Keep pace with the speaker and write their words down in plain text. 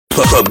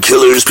Club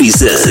Killers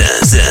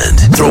present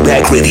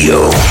Throwback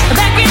Radio.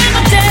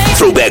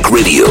 Throwback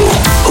Radio,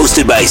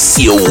 hosted by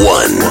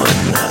CO1.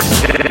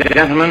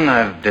 Gentlemen,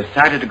 I've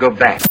decided to go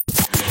back.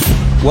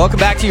 Welcome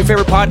back to your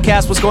favorite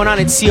podcast. What's going on?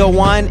 It's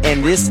CO1,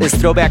 and this is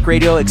Throwback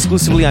Radio,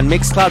 exclusively on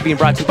Mixcloud, being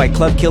brought to you by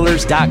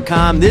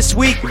ClubKillers.com. This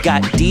week, we've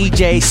got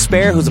DJ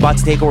Spair, who's about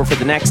to take over for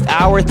the next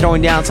hour,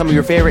 throwing down some of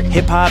your favorite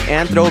hip-hop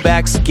and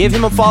throwbacks. Give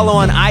him a follow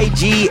on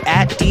IG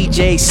at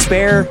DJ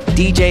Spair,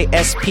 DJ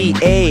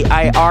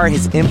S-P-A-I-R.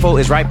 His info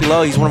is right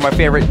below. He's one of our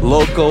favorite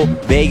local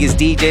Vegas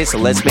DJs, so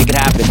let's make it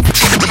happen.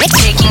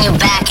 Taking you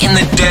back in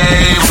the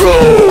day.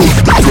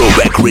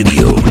 Throwback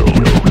Radio.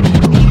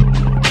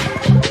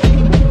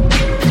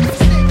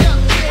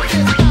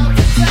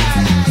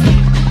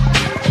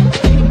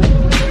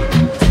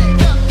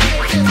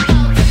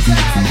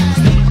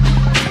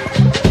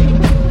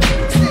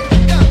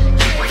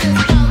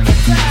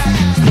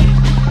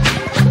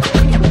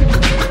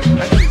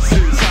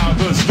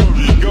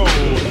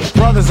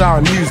 Brothers are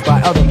amused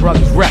by other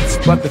brothers' reps,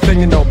 but the thing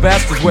you know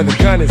best is where the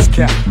gun is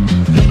kept.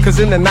 Cause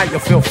in the night you'll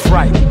feel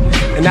fright,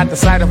 and at the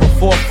sight of a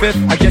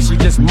 4/5, I guess you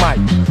just might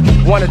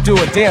wanna do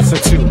a dance or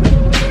two.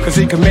 Cause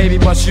he could maybe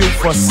bust you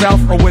for self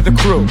or with a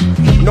crew.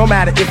 No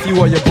matter if you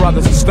or your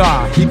brother's a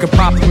star, he could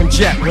pop you in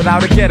jet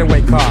without a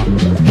getaway car.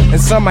 And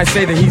some might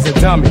say that he's a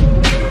dummy,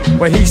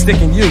 but he's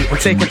sticking you and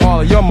taking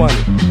all of your money.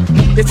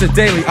 It's a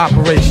daily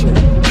operation.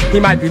 He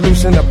might be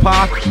loose in the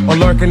park or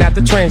lurking at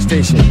the train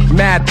station.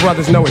 Mad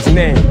brothers know his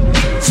name,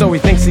 so he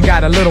thinks he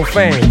got a little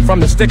fame from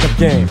the stick-up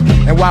game.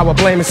 And while we're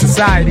blaming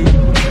society,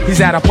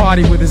 he's at a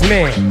party with his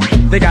man.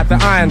 They got the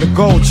eye on the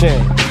gold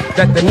chain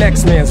that the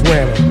next man's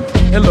wearing.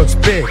 It looks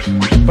big,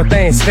 but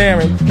they ain't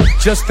staring,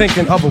 just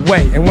thinking of a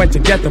way and when to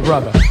get the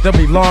brother. They'll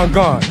be long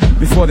gone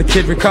before the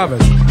kid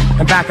recovers,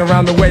 and back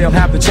around the way he'll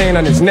have the chain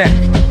on his neck,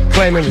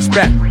 claiming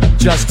respect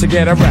just to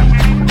get a rep.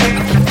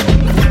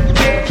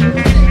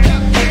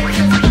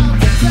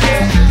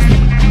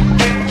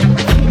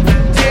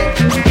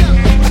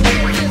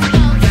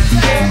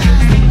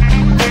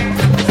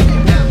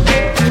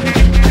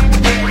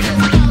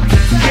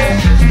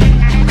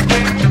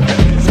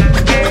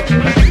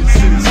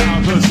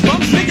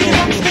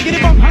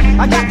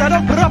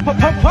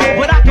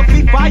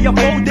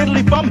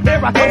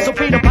 Here I come, so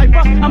Peter Piper.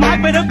 I'm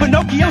hyping up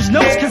Pinocchio's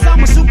nose, cause I'm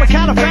a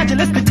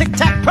supercalifragilistic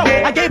tic-tac-pro.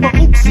 I gave a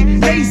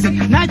oopsie, daisy,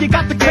 now you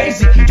got the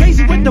crazy.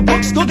 Crazy with the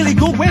books, googly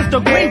goo, where's the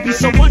gravy?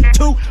 So 1,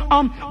 2,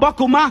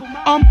 buckle my,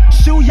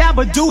 shoe,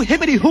 yabba do,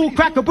 hibbity hoo,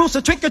 crack a bruise,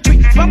 a trick or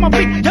treat. From my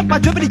beat, yep, I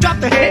dribbity drop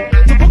the hit.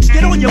 The books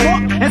get on your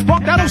walk, and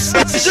spark that old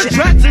shit.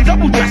 Tracks and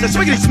double dress, and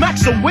swiggity smack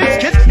some wins,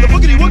 kids. The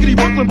boogity woogity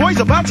Brooklyn boys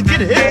about to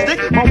get a hit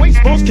stick. My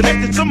waist bone's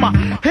connected to my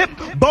hip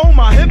bone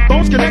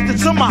bone's connected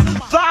to my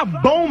thigh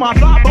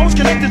bone's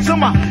connected to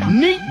my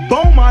knee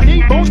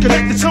bone's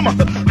connected to my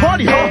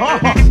party, ha.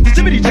 The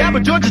jibbity jabber,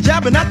 Georgia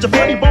jabbing at your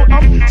funny bone.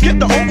 Skip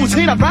the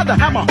Ovaltine, I'd rather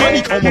have my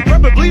honeycomb, or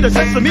preferably the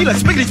sesame, like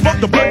spiggity spark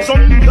the blood, so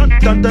dun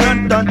dun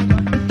dun dun dun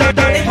dun.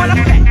 They wanna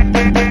pay.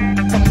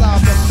 Some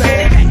love for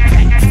sex.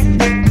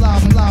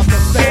 Love for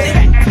sex.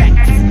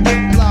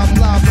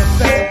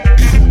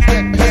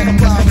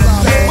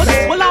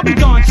 Well, I'll be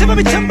gone.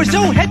 Shivery timbers,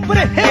 yo, head for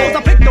the hills.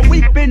 I picked a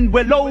weeping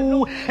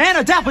willow and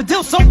a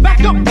daffodil, so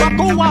back up, I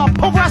go wild,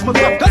 pulverize my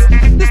throat, cause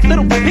this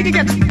little piggy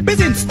gets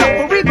busy and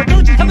stuffery, but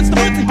don't you heavens, the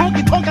birds and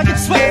honky tonk, I get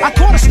sweat. I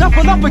caught a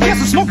snuffle up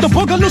against and smoked a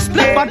boogaloo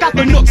split. I got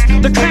the nooks,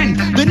 the clang,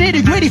 the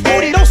nitty gritty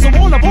 40 those, so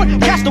all aboard,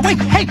 cast away.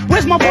 Hey,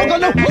 where's my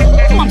boogaloo?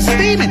 Ooh, I'm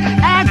steaming,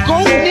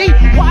 agony.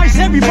 Why is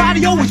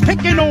everybody always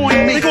picking on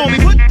me? They call me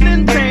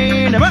Woodland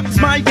Dane, and that's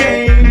my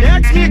game. They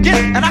ask me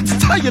again, and I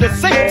just tell you the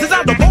same. Since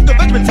I'm the vocal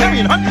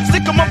vegetarian hunt,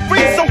 stick 'em up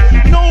free, so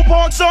no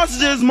pork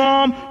sausages,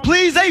 mom.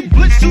 Please, hey,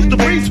 Blitz shoots the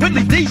breeze,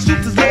 Whitley D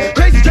shoots his lip.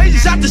 Crazy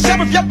shot the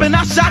sheriff, yup, and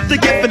I shot the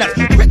gift, and that's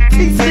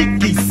pretty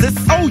sneaky, sis.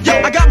 Oh,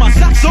 yo, I got my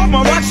socks off,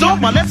 my rocks off,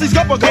 my Leslie's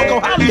got my Coco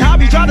Holly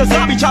hobby, try to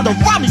zombie, try to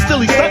rob me, still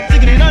he stuck,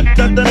 diggity dun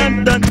dun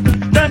dun dun dun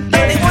dun dun.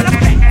 They wanna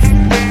pay.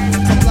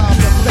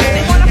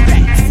 They wanna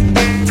pay.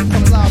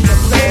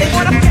 They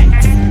wanna pay.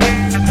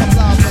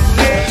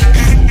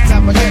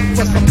 Never hit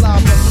for some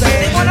love.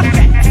 They wanna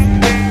pay.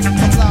 They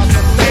wanna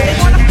pay. They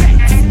wanna pay.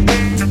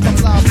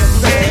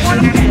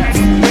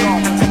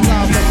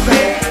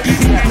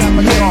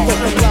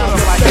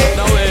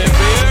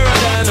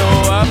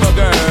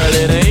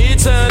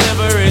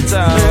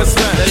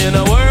 Then you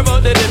know worry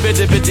about the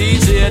dippy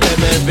DJ,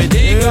 them every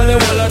day, cause the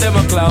whole of them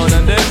a clown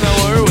and them no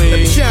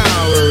worry.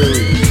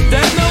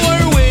 Them no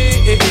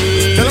worry.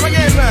 Tell them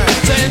again, man.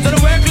 Change to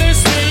the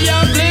workless way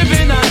of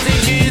living, I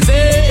think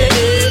easy.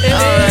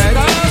 Alright.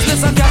 Cause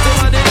listen, catch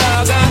them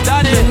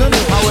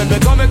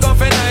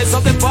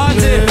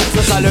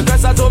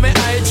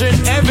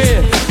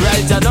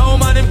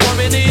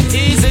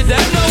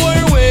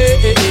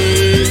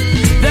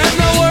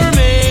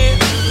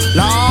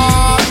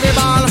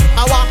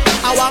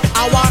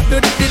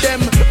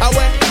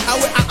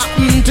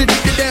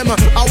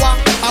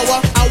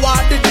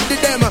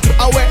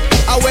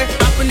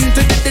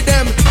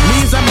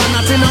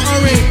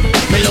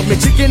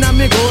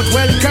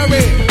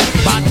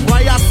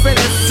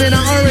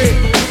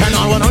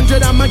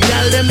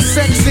girl them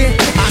sexy,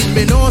 and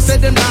me know say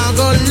them not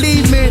gonna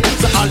leave me.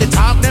 So all the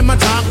talk them a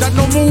talk that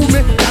no move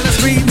me. Girl a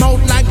scream out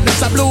like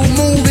this a blue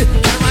movie.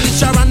 Karen,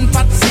 Sharon,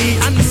 Patsy,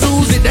 and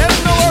Susie, them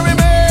no worry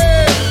me.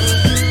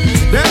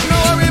 Them no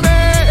worry me.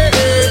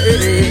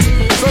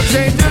 So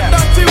change the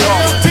dirty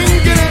way of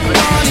thinking,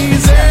 man,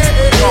 easy.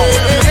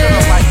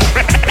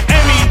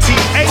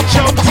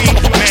 M-E-T-H-O-T,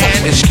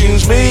 man.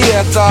 Excuse me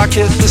as I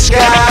kiss the sky.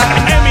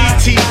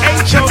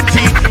 M-E-T-H-O-T,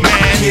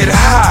 man. Get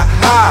high,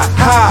 high,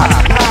 high.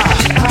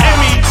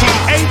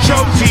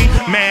 M-E-T-H-O-T,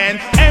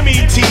 man.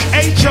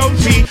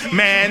 M-E-T-H-O-T,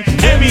 man.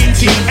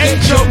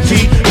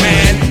 M-E-T-H-O-T,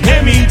 man.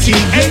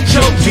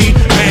 M-E-T-H-O-T,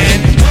 man.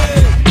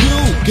 You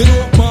get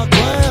off my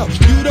ground.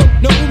 You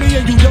don't know me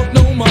and you don't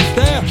know my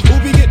style. Who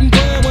be getting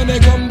down when they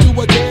come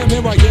to a jam?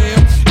 Here I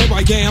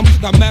am,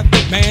 the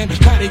method man.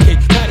 Patty cake,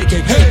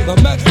 hey, the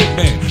method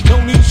man. No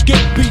need skip,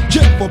 beat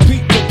Jeff or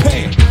Peter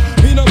Pan.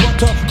 Peanut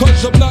butter,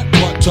 cause I'm not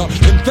butter.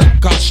 In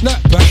fact, I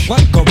snap back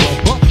like a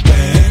rubber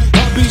band. I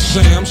be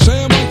Sam I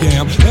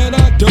am, and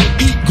I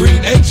don't eat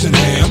green eggs and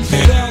ham.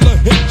 And I'll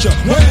hit ya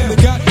when they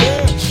got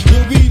there.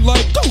 You'll be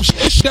like, oh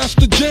shit, that's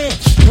the jam.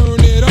 Turn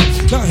it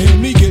up, now hear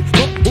me get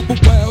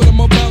wild. I'm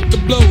about to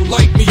blow,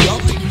 light me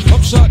up.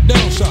 Upside,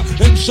 downside,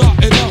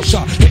 inside and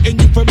outside. Hitting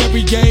you from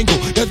every angle,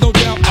 there's no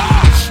doubt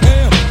I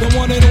am the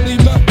one and only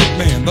method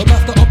man. The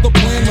master of the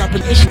plan,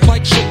 rapping issues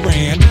like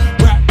Saran.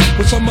 Rap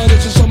with some of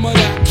this and some of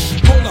that.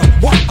 Hold on,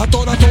 what? I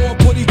thought I saw a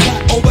putty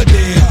cat over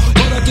there.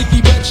 But I think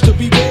he bets to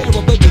beware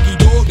of the diggy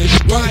dog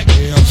that's right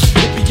here.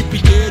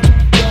 Yippee, yeah,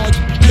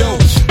 yo.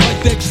 Like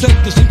the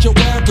acceptance ain't your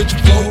average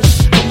flow.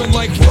 Coming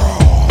like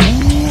raw,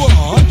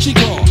 ooh,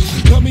 chico.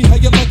 Tell me how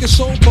you like it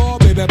so far,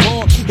 baby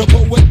boy. The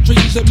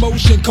poetry's in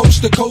motion,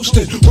 coast to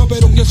coastin'. Rub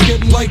it on your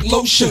skin like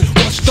lotion.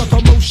 What's the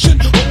commotion?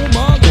 Oh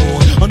my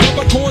lord,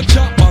 another corn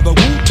chop by the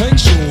Wu-Tang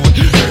Sword.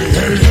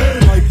 Hey,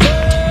 right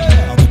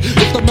there.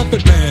 It's the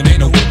method man, ain't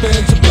no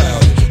ifs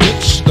about it.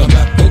 It's the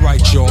method,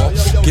 right, y'all.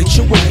 Get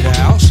your White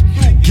House,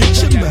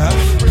 get your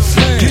meth,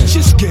 get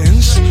your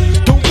skins.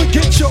 Don't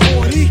forget your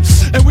orty,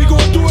 and we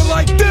gon' do it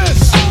like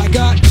this. I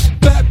got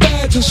fat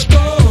bags and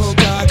skunk.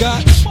 I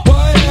got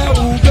White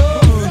House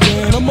guns,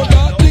 and I'm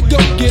about to go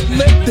get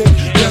lifted.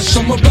 Yes,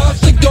 I'm about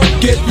to go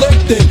get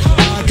lifted.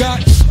 I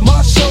got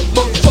myself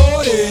a 40,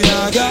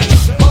 I got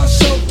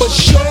myself a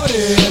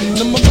shorty, and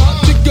I'm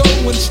about to go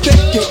and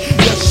stick it.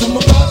 Yes, I'm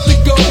about to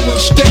go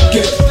and stick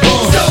it.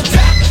 So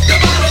tap the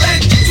bottle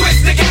and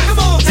twist the cap. Come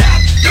on,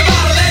 tap the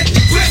bottle and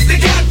twist the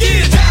cap.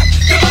 Yeah, tap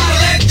the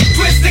bottle and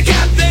twist the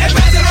cap. And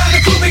pass it around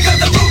the crew because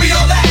the Ruby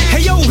on that.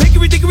 Hey yo,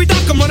 hickory dickory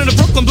dock, I'm running the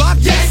Brooklyn block.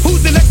 Yes.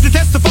 Who's the next to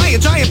testify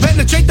and try and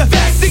penetrate the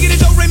facts? Singing it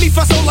do re mi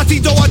fa sol la ti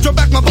do, I draw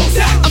back my bones.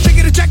 I'm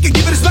taking a check and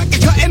giving it a smack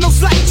and cutting no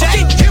slack.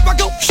 Okay, here I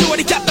go,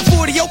 shorty got the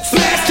 40 oak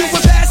smash to a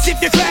pass. If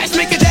you crash,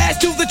 make a dash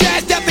to the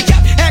trash, tap the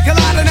cap, heck a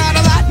lot and not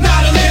a lot,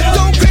 not a little.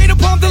 Don't create a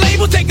pump the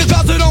label, take a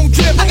call so don't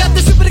trip. I got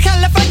the super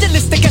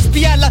califragilistic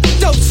espiala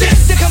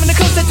dosis. They're coming to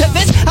closer to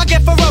this, I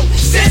get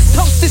ferocious.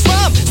 Toast this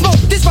rhyme,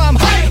 smoke this rhyme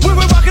high. When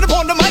we're rocking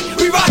upon the mic,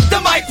 we rock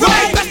the mic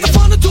right. That's the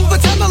fun to do the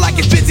tunnel like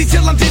it's busy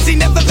till I'm dizzy.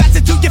 Never pass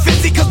it to you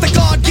fizzy, cause the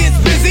guard gets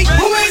busy.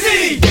 Who is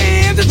he?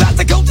 Damn, just about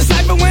to go to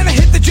cypher when I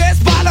hit the dress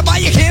spot. I buy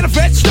a can of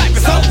fresh striper.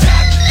 So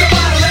tap the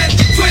bottle and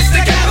twist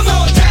the cap. Come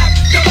on, tap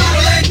the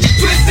bottle and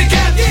twist the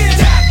cap. Yeah,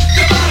 tap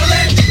the bottle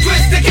and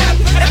twist the cap.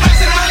 And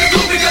pass it around the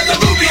crew because the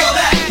Ruby on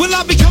that. Well,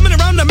 I'll be coming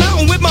around the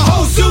mountain with my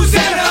whole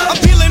Susanna. I'm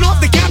peeling off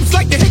the caps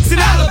like the Hicks in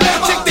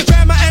Alabama. Check the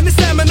grammar and the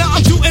stamina.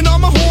 I'm tooting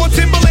on my horn,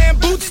 Timberland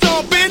boots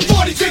stomping.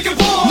 40 chicken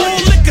balls. More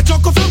liquor,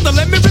 chocolate filter,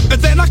 let me rip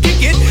it, then I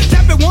kick it.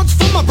 Tap it once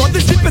for my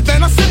brother, sip it,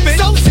 then I sip it.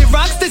 So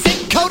rocks this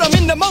hit code, I'm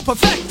in the mo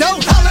perfecto.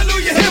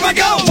 Hallelujah, here I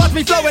go. Watch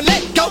me flow and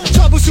let go.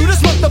 Troubleshooter,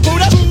 smoke the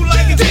Buddha. Move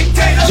like a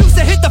dictator. Choose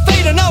to hit the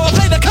fader, now I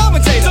play the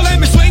commentator. So let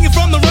me swing it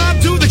from the rhyme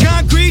to the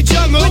concrete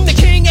jungle. With the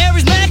king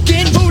Aries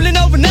mackin', ruling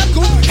over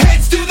knuckle.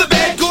 Heads to the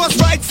bed. Course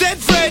right, said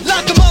Fred.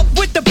 Lock him up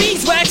with the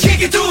beeswax.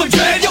 Kick it to him,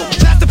 dread. Yo,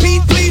 Master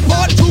Pete, please,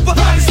 party pooper.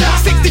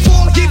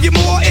 64, give you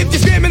more if you're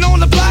screaming on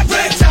the block.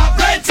 Red top,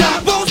 red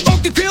top. Won't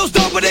smoke the pills,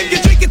 though, but if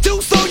you're drinking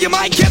too slow, you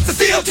might catch the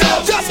steel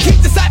toe. Just keep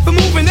the cipher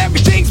moving,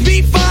 everything's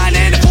be fine.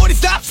 And the 40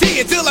 stops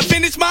here till I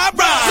finish my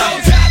rhyme. So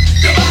tap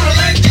the bottle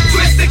and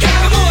twist the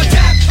cap. Come on,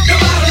 tap the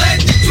bottle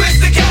and twist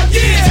the cap.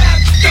 Yeah, tap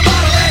the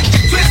bottle and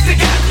twist the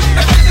cap.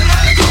 And pass it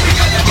around the crew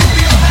because the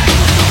Ruby on that.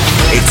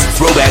 It's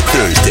Throwback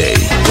Thursday.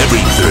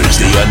 Every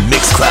Thursday on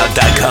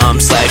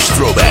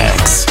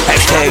Mixcloud.com/throwbacks.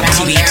 Hashtag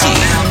TBT.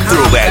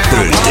 Throwback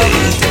Thursday.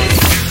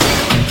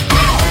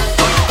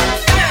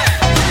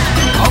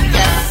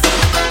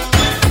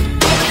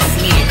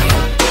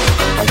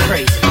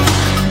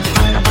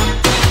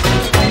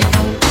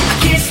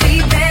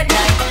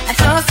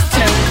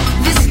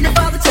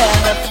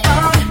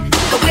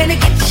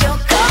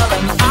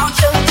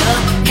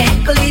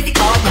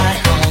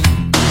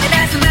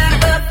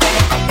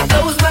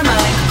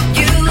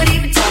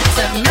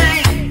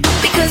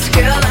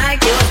 Girl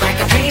like yours,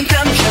 like a dream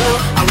come true,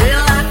 a real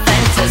life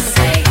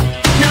fantasy.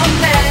 No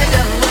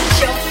matter what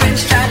your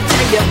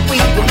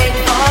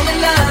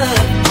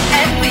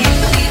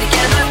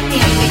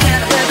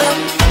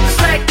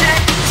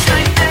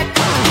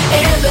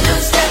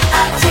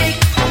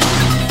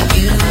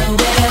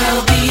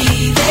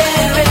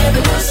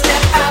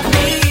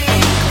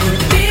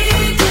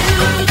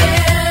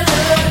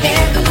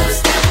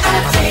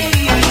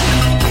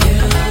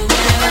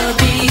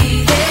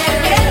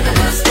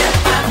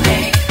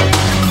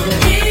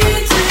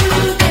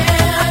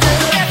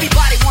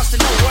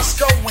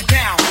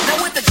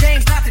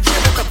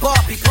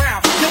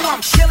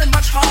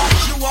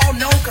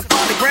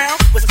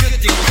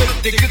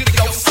they're good to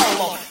go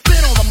solo.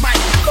 Been on the mic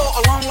for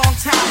a long, long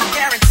time. I'm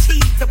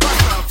guaranteed to bust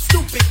a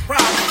stupid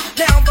rhyme.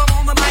 Now I'm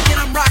on the mic and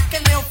I'm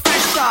rocking real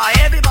fresh.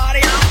 Everybody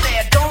out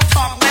there, don't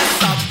talk less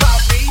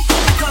about me,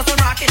 because I'm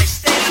rocking it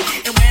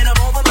steady. And when I'm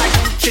on the mic,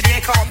 don't you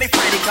dare call me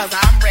Freddy, because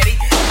I'm ready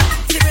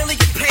to really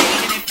get paid.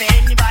 And if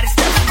anybody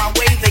steps in my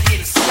way, they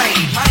get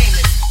slayed. My name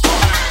is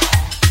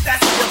Spair,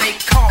 that's what they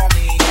call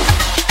me.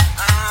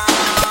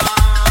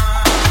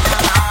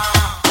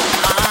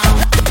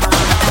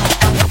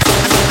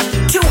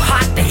 Too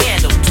hot to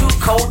handle, too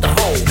cold to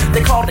hold.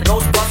 They called the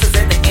Ghostbusters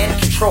and they're in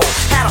control.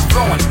 Had a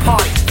throwing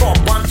party for a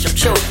bunch of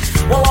children.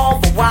 Well, all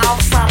the while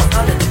the slime was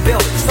under the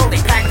building. So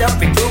they packed up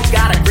and moved,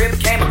 got a grip,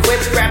 came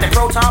equipped, grabbed their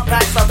proton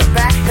packs off the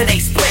back, then they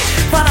split.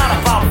 Found out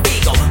about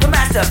Vigo, the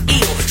master of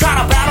evil. Try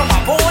to battle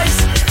my boys?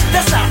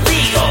 That's not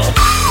legal.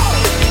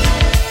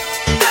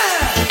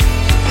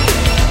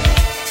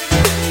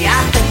 Yeah,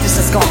 I think this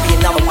is gonna be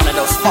another one of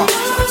those funky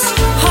ones.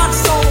 Hot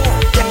soul,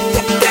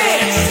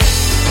 dance.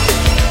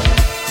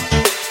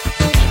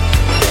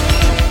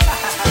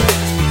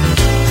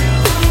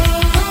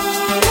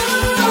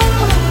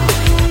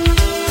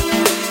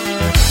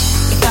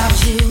 If I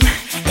was you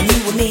and you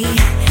were me,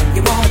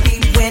 you wanna be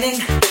winning.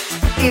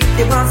 If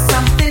you want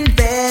something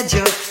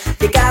better,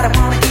 you gotta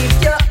wanna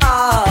give your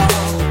all.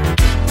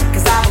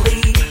 Cause I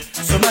believe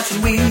so much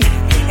in we,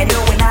 and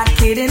no, we're not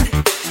kidding.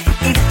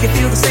 If you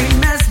feel the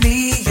same as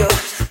me, you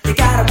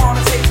gotta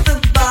wanna take the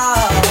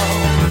ball.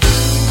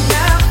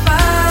 Now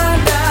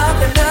find out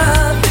that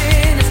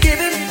nothing is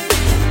given.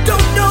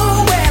 Don't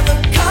know where the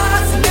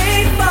cards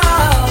may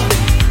fall.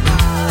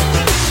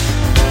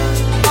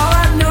 All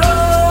I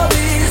know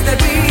is that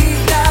we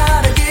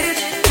gotta get it.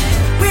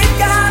 We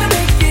gotta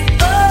make it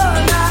all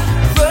not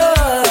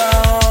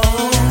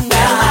wrong.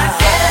 Well, I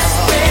guess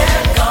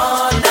we're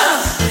gonna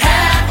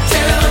have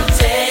to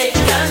take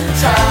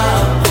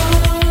control.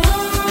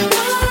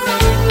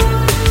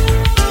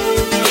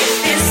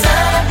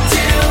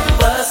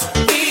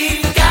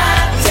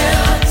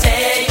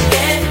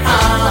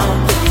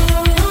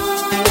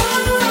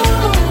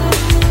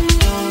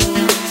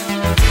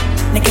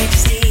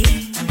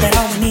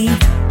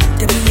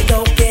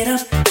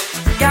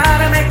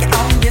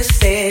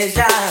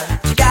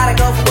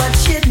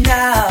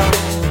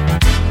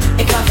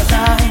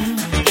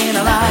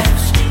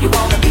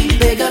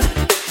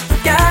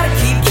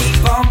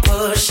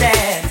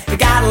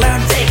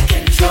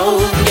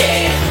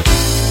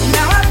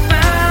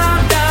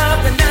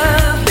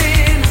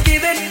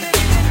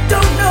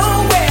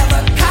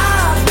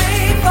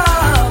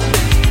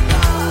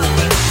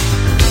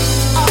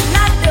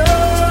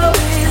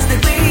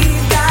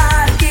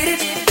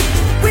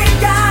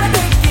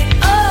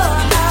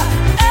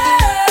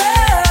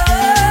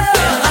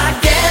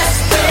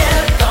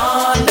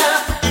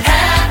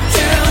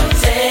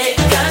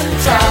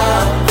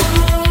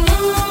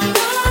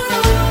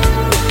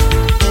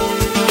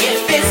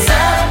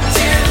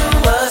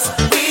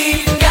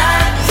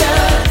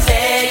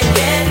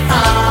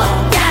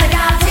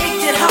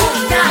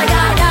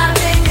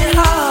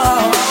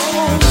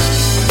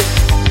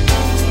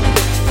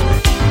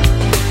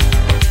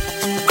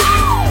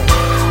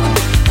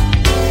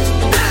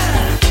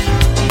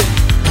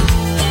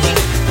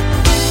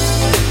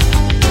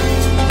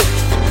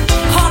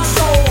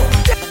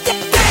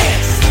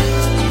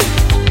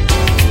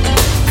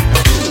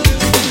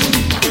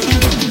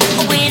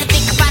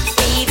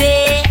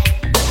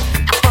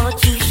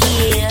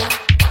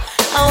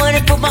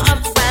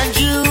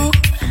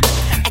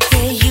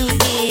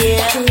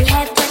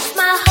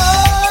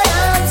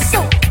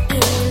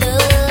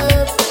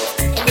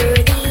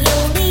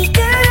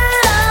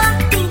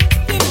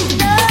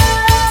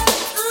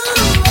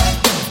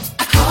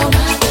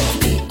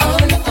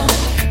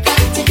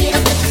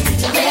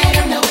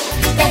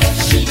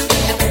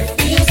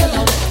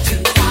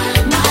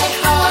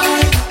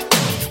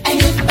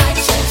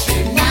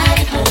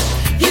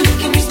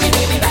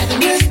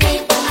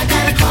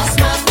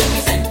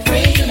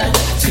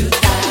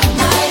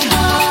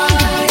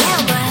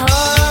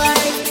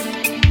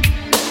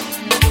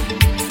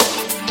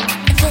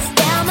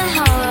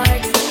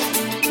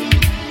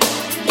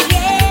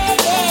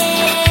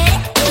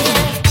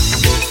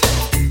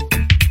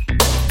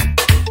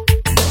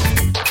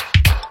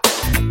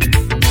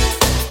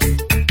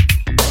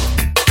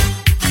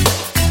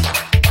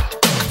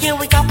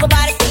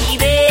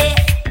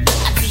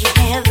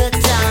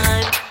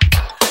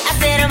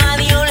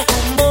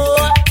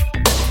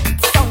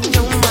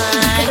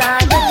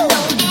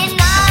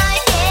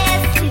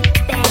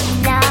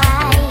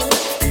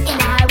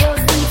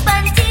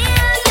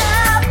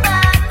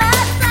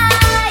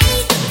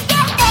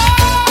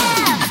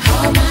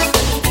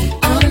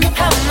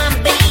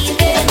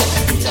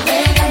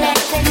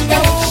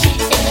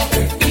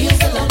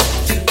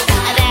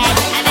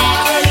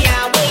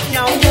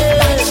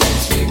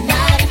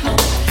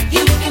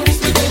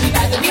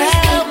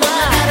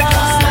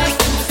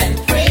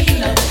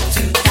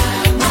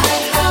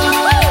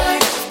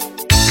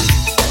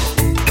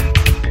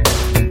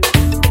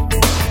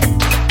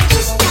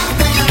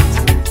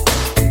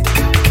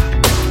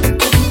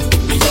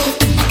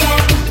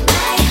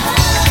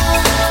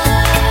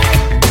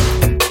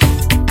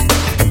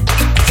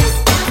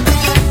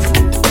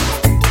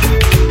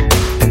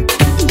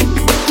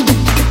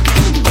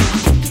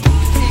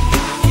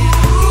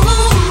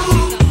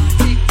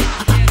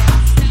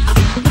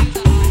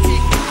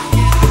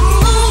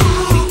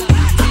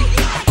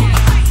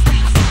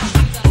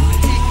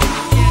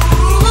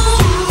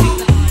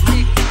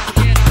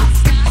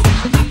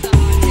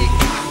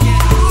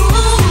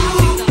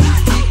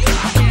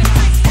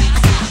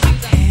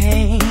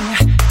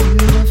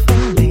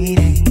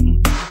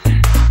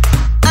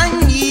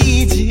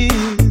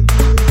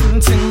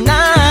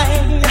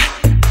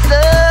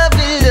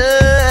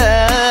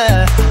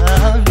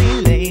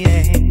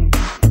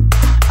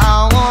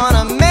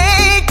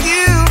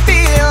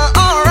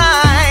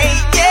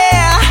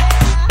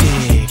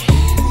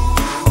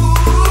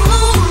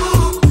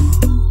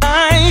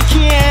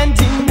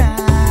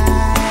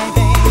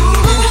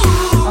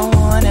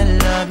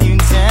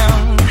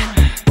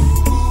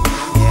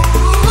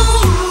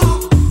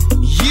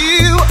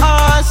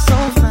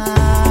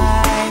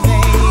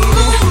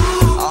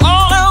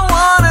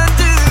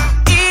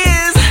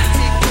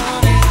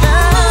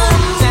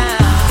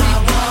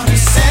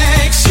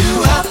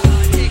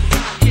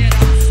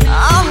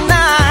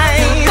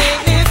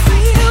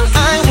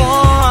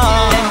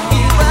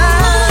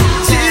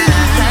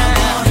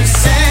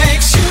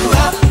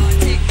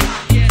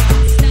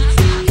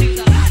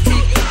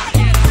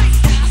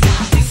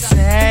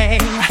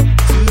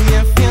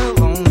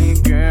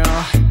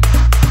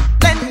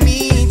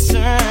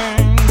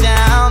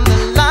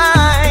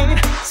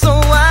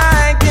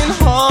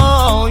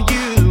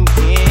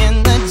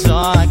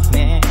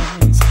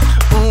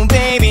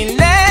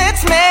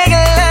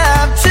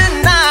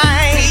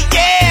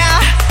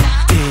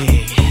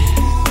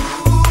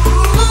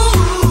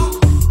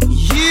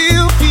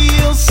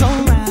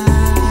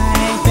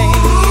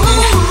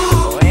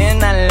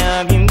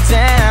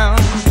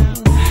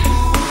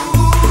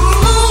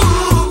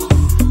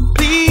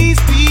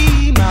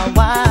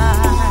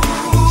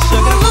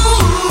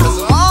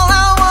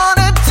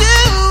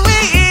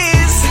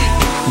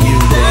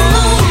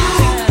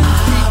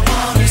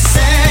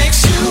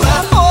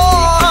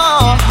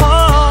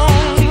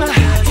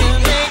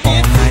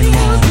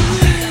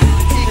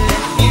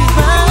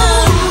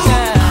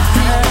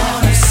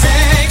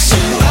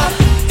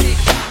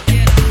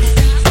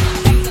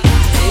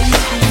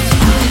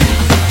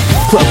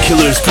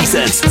 Killers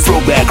presents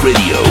Throwback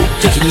Radio,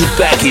 taking you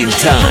back in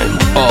time,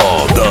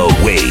 all the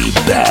way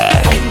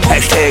back.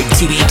 Hashtag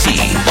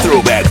TBT,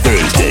 Throwback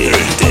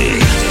Thursday.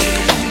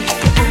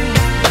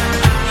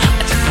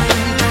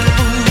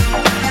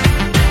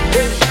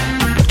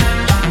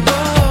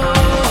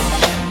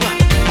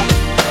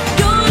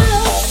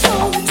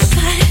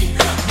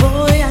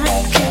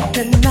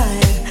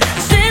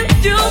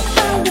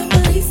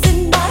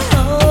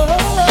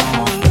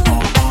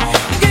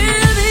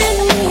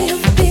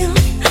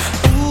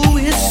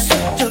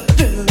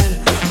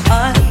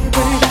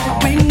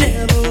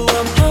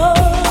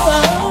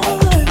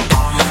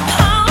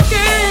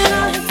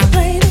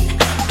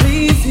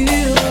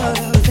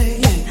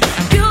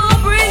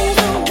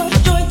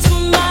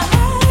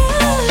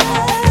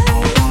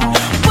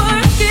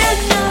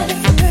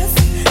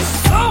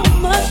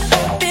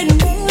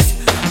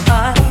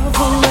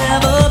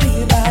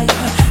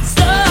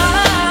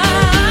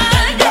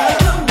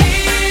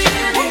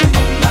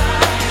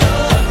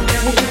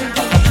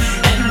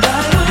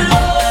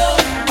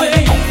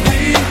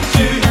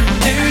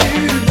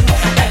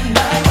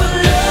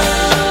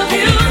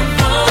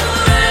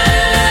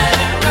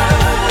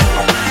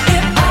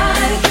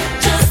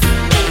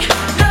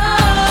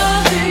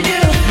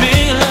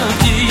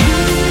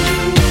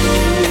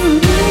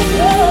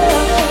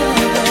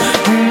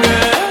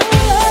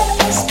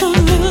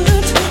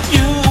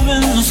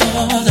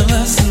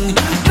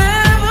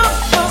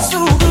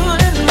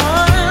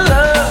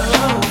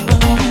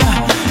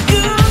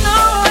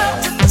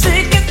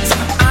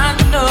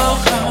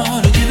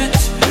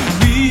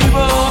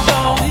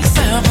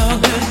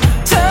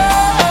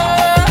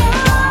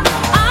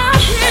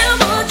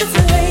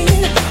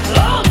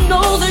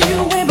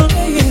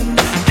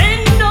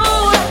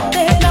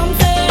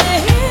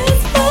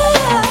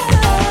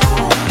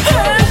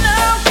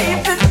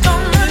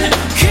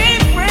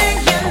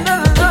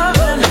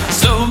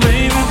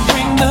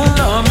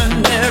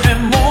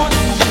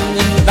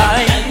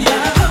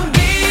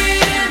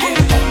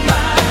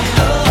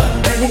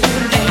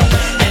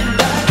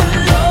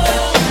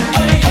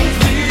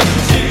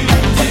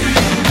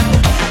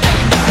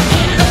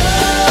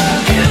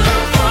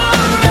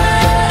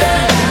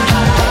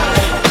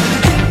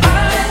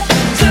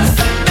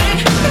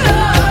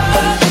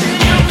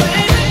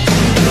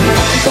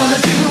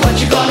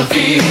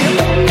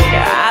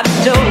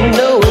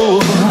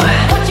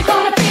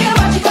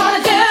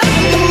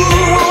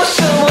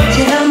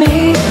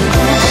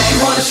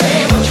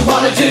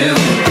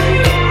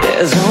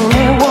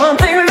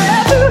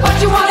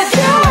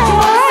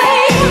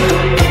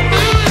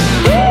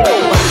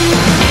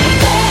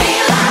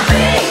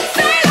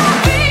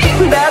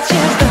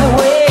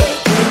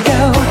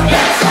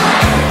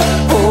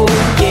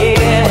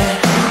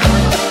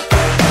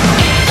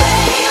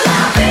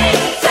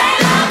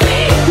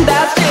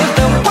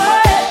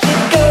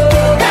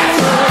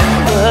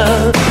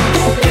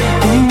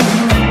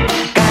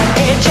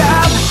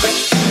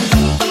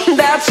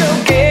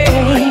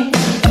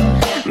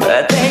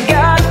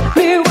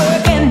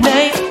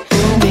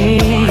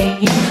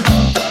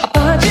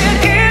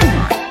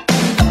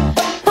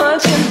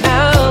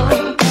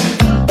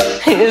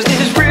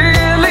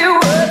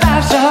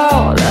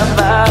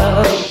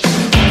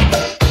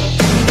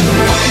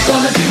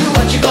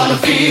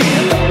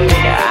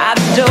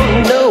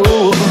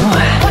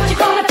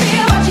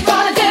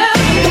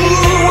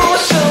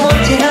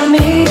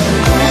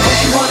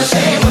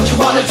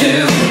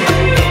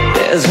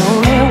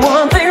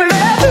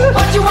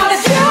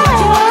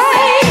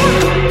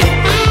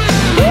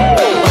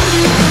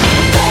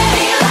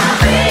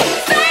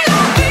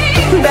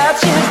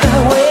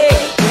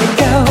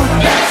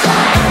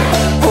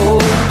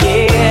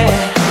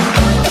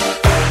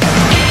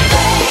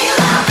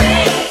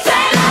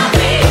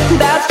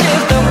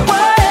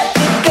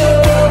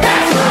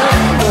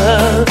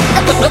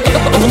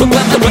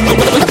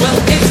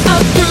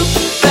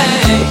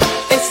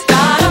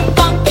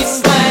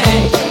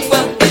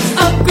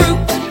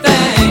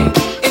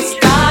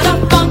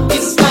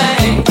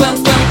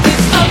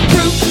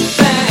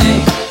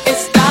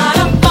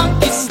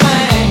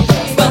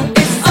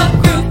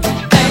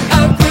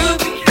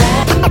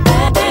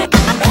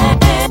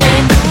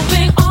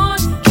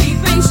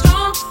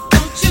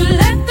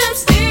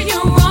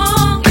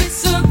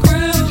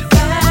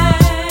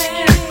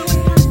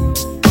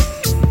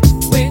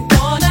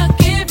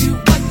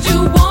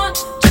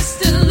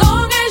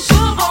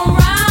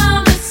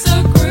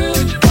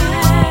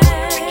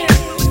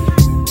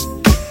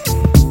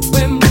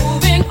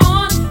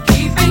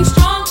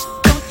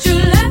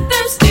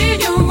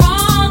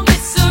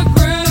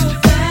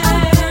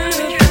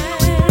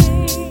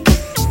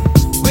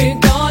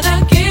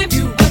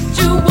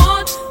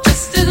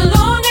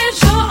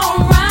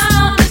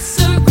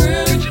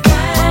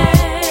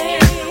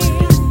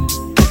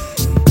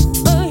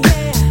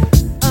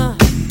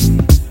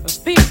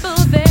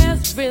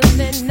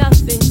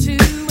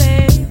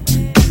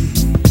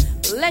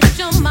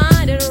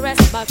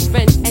 my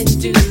friend,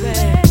 and do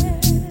it.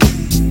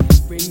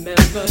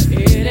 Remember,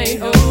 it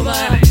ain't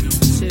over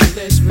till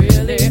it's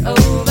really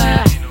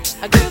over.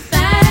 A good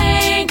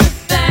thing, good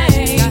thing.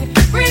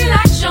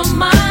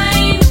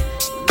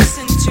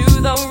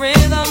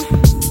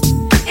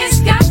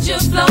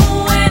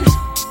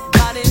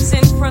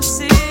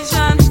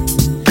 precision.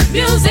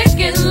 Music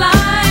is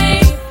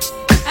life,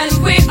 and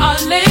we are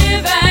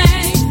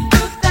living.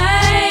 Good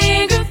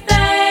thing, good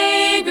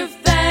thing, good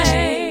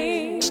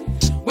thing.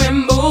 We're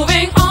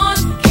moving on,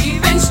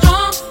 keeping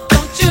strong.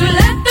 Don't you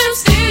let them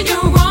steer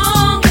you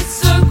wrong.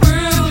 It's a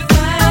groove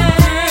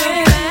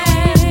thing.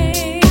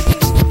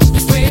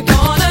 We're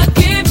gonna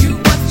give you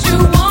what you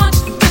want,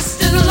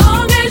 just as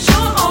long as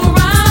you're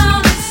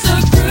around. It's a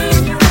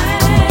groove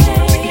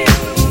thing.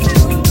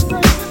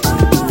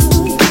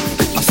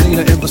 I seen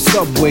her in the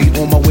subway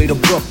on my way to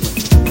Brooklyn.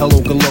 Hello,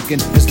 good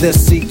looking. Is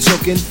this seat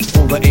tookin'?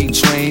 On the A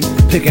train,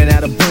 picking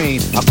at a brain.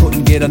 I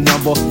couldn't get a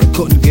number,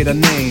 couldn't get a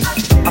name.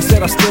 I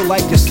said I still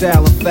like your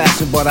style and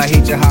fashion, but I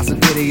hate your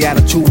hospitality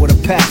attitude with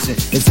a passion.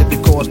 Is it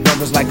because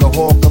brothers like to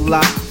hawk a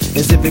lot?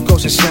 Is it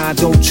because you shine,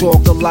 don't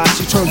chalk a lot?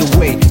 She turned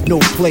away, no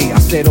play. I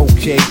said,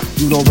 okay,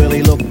 you don't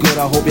really look good.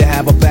 I hope you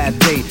have a bad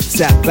day.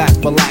 Sat back,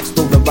 relaxed,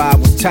 though the ride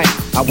was tight.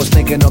 I was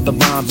thinking of the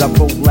rhymes I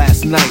wrote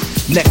last night.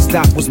 Next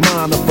stop was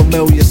mine, a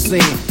familiar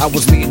scene. I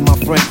was meeting my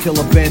friend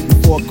Killer Ben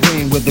in Fort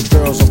Greene, where the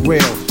girls are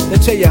real. They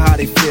tell you how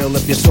they feel.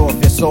 If you're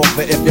soft, you're soft,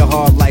 but if you're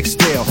hard like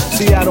steel.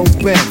 See, I don't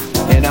bend,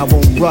 and I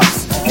won't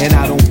rust, and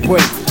I don't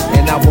break,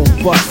 and I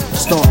won't bust.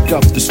 Stomped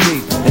up the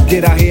street, and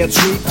did I hear a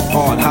treat?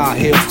 Hard high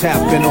heels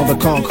tapping on the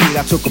concrete.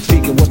 I took a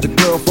peek, it was the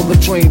girl from the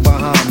train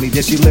behind me.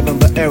 Did she live in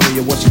the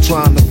area? Was she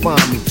trying to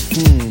find me?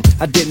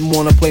 I didn't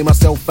wanna play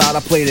myself out,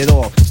 I played it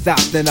off.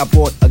 Stopped, then I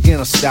bought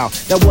again a stout.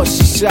 That was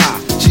she shy,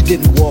 she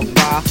didn't walk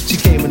by. She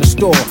came in the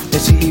store,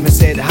 and she even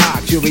said hi.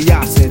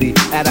 Curiosity,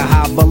 at a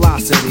high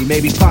velocity,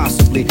 maybe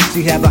possibly,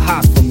 she had the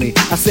hot for me.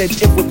 I said,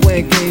 if we're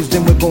playing games,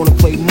 then we're gonna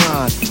play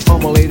mine.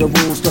 I'ma lay the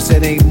rules, cause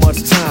it ain't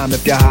much time.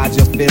 If you hide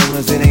your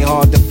feelings, it ain't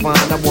hard to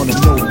find. I wanna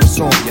know what's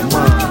on your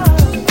mind.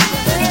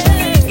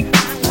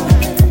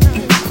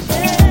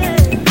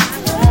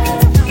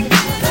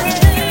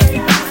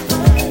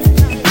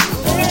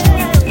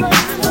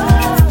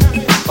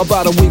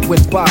 About a week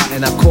went by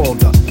and I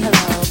called her.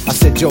 I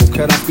said, yo,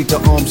 could I speak to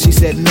She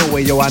said, no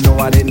way, yo, I know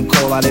I didn't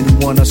call. I didn't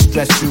wanna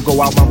stress you,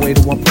 go out my way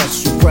to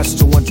impress you, press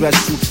to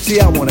undress you. See,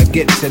 I wanna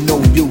get to know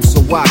you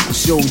so I can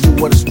show you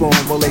what a strong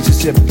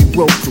relationship you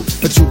wrote to.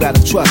 But you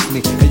gotta trust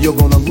me, and you're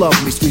gonna love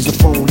me. Squeeze the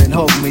phone and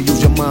hug me,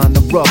 use your mind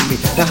to rub me.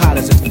 Now how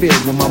does it feel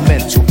when my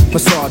mental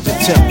massage your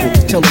temple?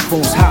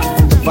 Telephone's hot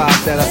from the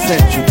vibe that I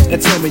sent you. Now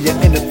tell me your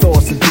inner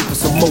thoughts and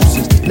deepest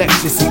emotions.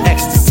 Next you see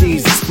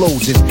ecstasies,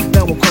 explosions.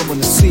 Now I'm coming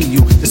to see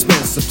you, to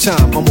spend some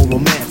time. I'm a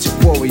romantic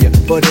warrior,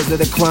 but is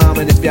it a crime?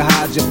 And if you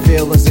hide your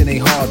feelings, it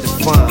ain't hard to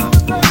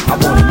find. I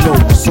wanna know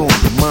what's on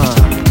your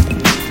mind.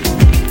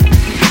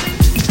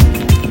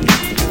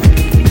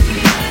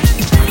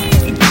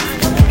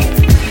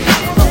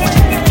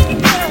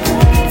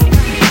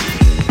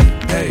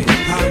 Hey,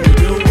 how you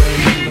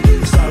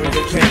doing? Sorry I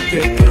can't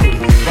get through.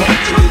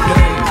 What's your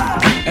name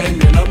and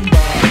your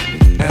number,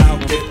 and I'll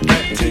get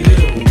back to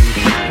you.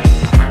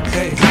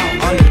 Hey, how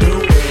are you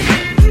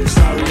doing?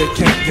 Sorry I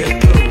can't get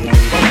through.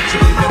 What's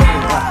your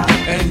name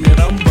and your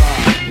number,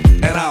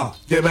 and I'll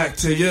get back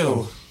to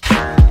you.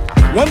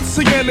 Once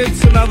again,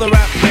 it's another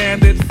rap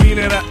bandit,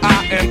 feeling an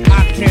eye and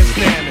I can't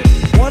stand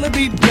it. Wanna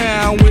be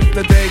down with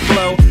the day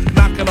glow,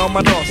 knocking on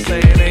my door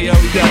saying, hey yo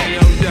yo.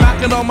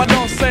 Knocking on my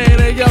door saying,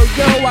 hey yo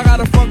yo, I got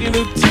a funky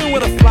new tune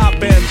with a fly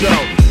banjo.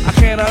 I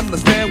can't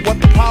understand what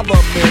the problem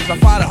is. I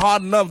find it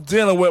hard enough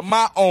dealing with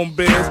my own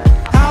biz.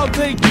 How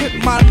they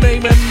get my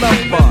name and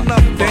number?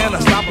 Then I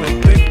stop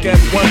and think and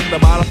wonder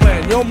about a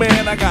plan. Yo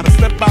man, I gotta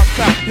step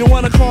outside. You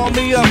wanna call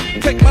me up?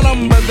 Take my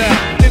number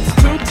down. It's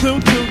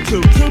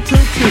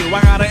 2222222.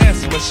 I got an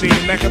answer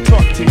machine that can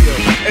talk to you.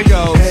 It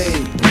goes, hey,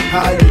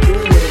 how you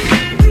doing?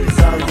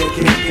 Sorry I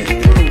can't get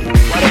through.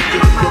 Why don't you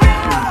get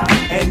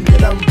through and your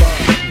number,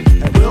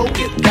 and we'll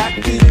get back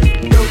to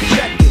you. Yo,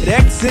 check it.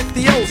 Exit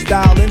the old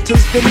style,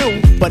 enters the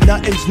new, but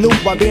nothing's new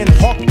by being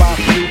hawked by a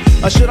few.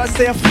 Or should I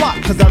say a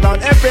flock? Cause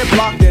around every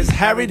block there's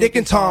Harry, Dick,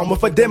 and Tom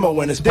with a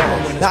demo in his demo.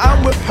 Now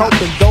I'm with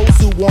helping those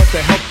who want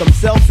to help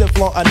themselves and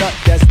flaunt a nut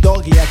that's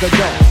doggy as a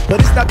gun.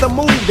 But it's not the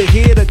move to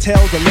hear the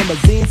tales of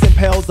limousines and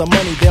pails of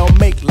money they'll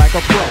make like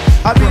a pro.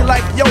 I be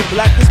like, yo,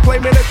 black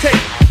disclaimer to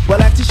tape.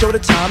 Well, actually show the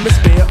time to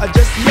spare or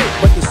just make.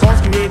 But the songs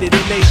created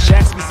in they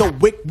shacks be so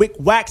wick,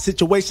 whack.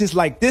 Situations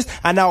like this,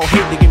 I now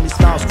hate to give me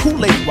smiles,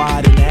 Kool-Aid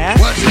wide and ass.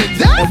 what's it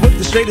that? And with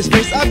the straightest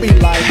face, I be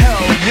like,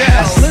 hell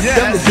yes, I slip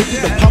them the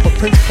digits and pop a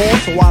Prince Paul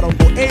so I don't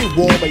go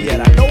AWOL. But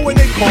yet I know when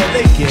they call,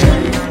 they get.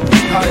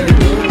 How you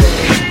doing?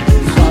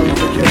 Sorry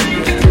to get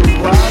you.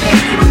 Why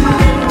don't you do?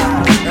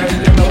 And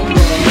you know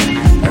what?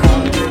 And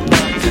I'll get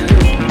back to you.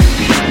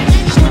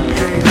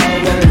 Hey, how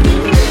are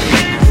you?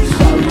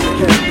 Sorry to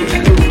get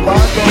you. Why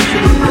don't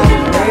you do?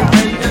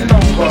 And your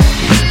number,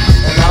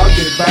 and I'll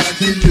get back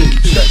to you.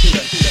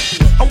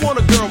 I want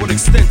a girl with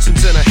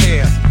extensions in her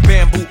hair,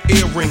 bamboo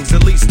earrings,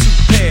 at least 2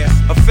 pair,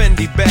 a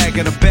Fendi bag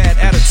and a bad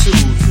attitude.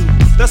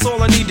 That's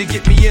all I need to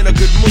get me in a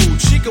good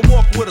mood. She can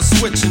walk with a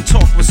switch and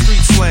talk with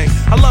street slang.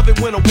 I love it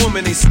when a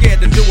woman ain't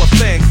scared to do a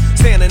thing.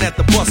 Standing at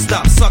the bus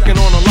stop, sucking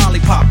on a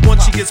lollipop.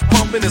 Once she gets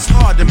pumping, it's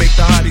hard to make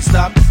the hottie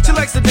stop. She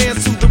likes to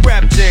dance to the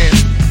rap jam.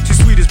 She's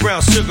sweet as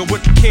brown sugar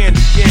with the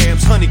candy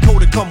yams. Honey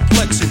coated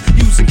complexion,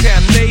 using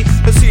Cabernet.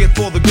 Let's hear it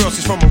for the girl,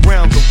 she's from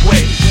around the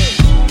way.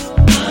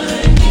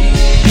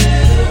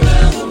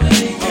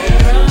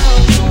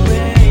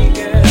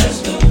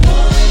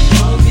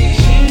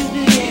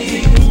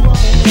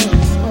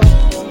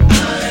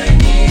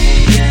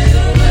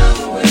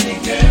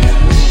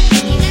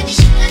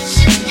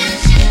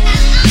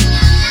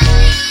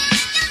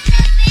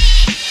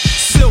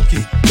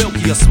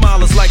 Your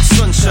smile is like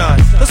sunshine.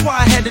 That's why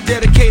I had to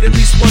dedicate at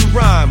least one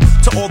rhyme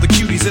to all the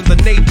cuties in the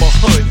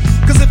neighborhood.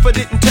 Cause if I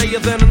didn't tell you,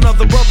 then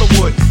another brother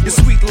would. You're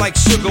sweet like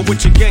sugar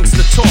with your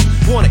gangster talk.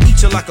 Wanna eat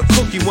you like a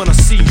cookie when I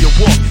see you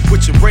walk.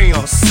 With your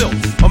rayon silk,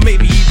 or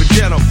maybe even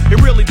denim. It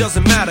really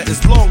doesn't matter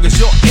as long as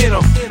you're in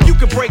them. You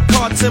can break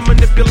hearts and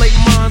manipulate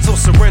minds, or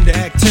surrender,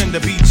 act tender,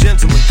 be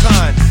gentle and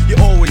kind.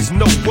 You always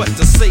know what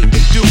to say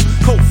and do.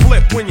 Cold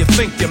flip when you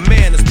think your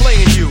man is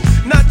playing you.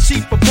 Not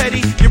cheap or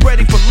petty, you're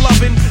ready for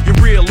loving. You're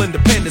real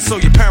independent, so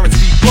your parents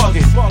be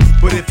bugging.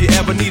 But if you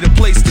ever need a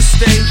place to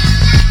stay,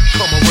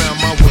 come around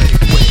my way.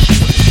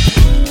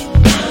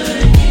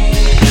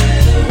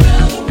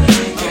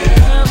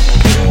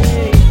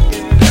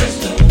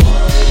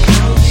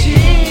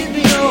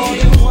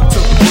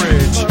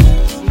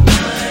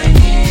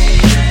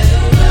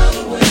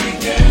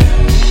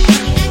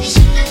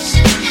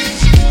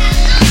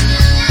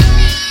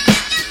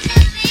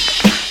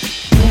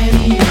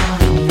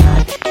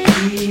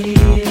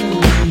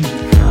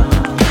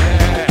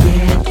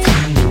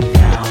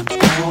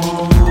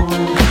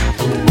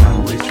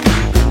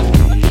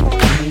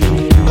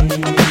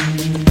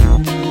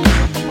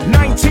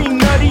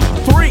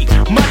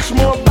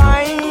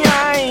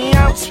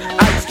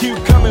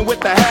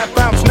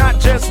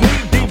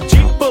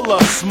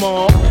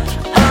 Small,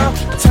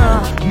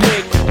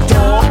 atomic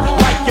dog,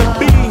 like your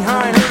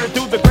behind. Heard it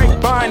through the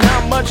grapevine.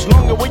 How much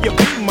longer will you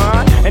be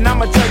mine? And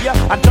I'ma tell ya,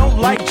 I don't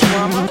like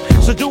drama.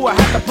 So do I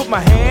have to put my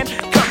hand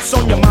cups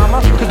on your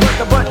mama? Cause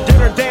nothing but did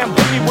her damn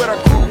boogie with her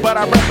crew. But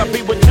I'd rather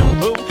be with you,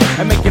 boo,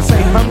 and make you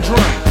say humdrum,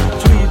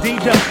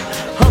 tweedy-dum.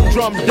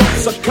 Humdrum don't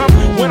succumb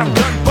when I'm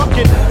done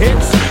bucking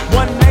hits.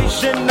 One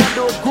nation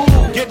under a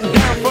groove, getting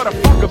down for the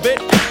funk of it.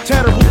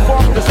 Tear the roof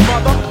off this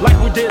mother like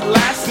we did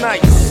last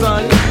night,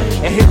 son,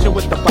 and hit you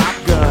with the pop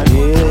gun.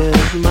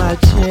 Here's my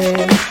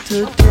chance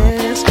to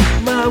dance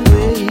my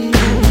way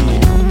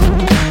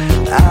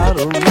out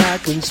of my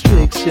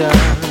constriction.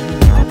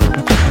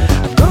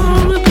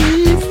 Gonna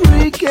be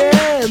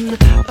freaking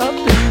up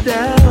and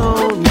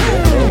down,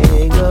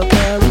 hang up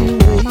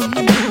alleyway.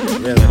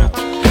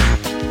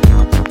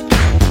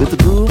 With the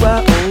groove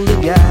I only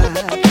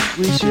got,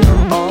 we should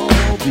all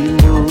be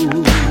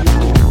moved.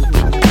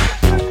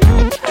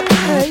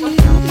 Hey,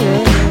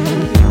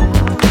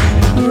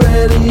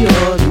 ready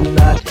or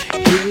not,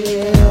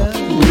 here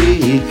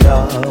we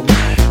come,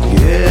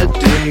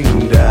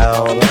 getting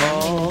down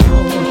on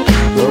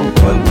the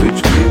one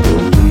which we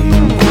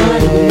believe.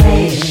 One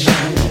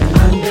nation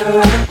under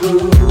a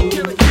groove,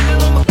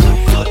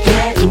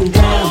 getting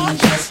down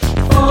just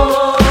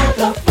for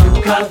the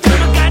funk of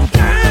it.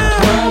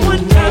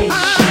 One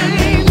nation,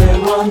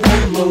 we're on the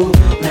move,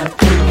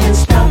 nothing can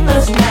stop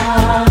us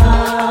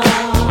now.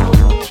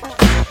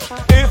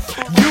 If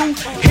you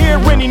hear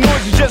any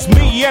noise, it's just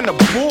me and the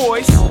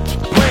boys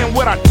playing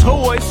with our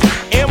toys.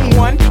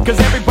 M1, cause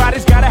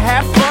everybody's gotta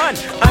have fun.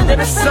 Under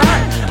the sun,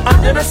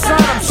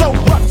 I'm so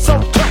rough,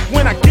 so tough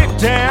when I get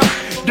down.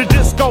 The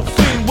disco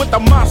fiend with the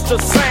monster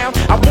sound.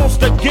 I wants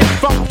to get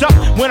funked up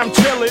when I'm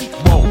chillin'.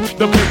 Whoa,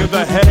 the bigger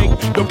the headache,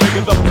 the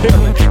bigger the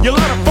pillin'. You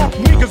love to funk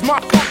me cause my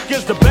funk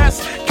is the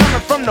best.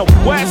 Coming from the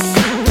west,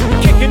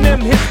 kicking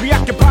them hips,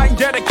 preoccupied,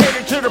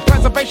 dedicated to the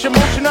preservation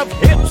motion of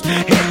hips.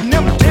 Hitting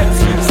them dips,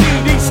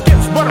 see these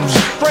skips, but I'm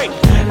straight.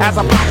 As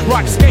I bounce,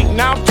 rock, skate,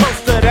 now I'm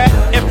toast to that.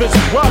 If it's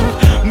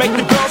rough, make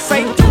the girl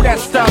say, do that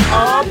stuff,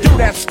 do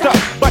that stuff.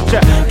 But you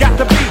got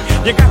to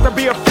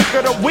be a freak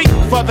of the week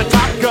for the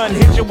Top Gun,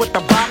 hit you with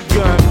the pop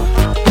gun.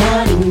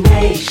 One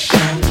nation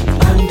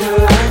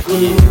under a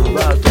groove,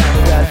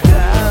 getting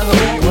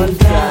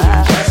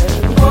down just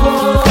for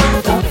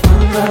the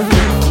funk of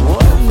it.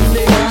 One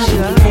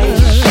nation,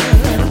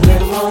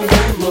 we're on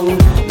the move,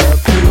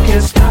 nothing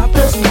can stop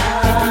us now.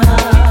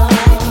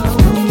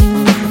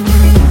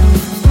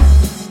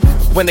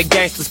 When the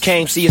gangsters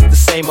came, see it's the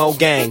same old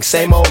gang.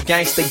 Same old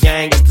gangster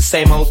gang, it's the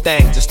same old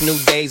thing. Just new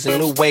days and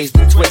new ways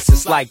to twist.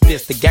 It's like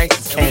this, the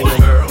gangsters came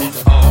in.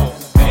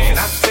 And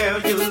I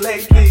tell you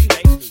lately,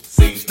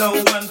 seems no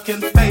one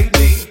can pay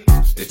me.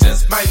 It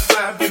just might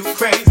drive you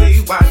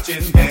crazy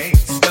watching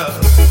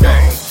gangsters.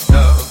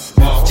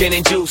 Gin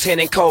and juice, hen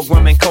and coke,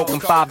 rum and coke,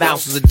 and 5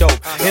 ounces of dope.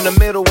 In the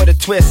middle with a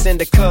twist and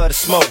the cut of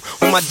smoke.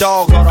 With my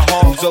dog, all the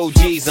hogs,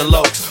 OGs, and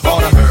lokes.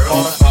 All the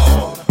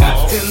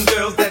got 10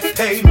 girls that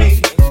pay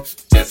me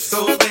just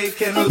so they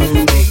can look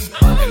at me.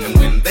 And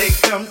when they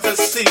come to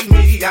see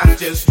me, I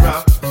just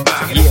drop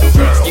my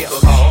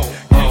girls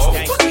home.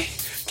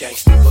 And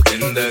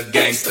the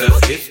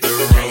gangsters hit the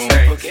room,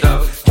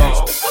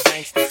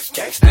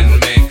 and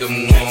make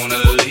them wanna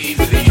leave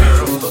the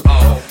earth.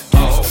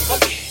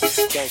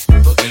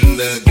 And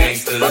the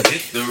gangsters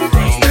hit the room,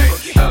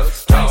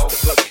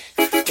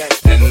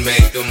 and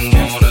make them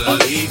wanna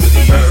leave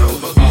the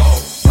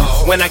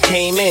earth. When I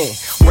came in,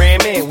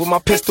 ran in with my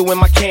pistol and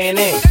my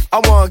cannon. I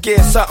wanna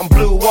get something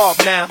blew off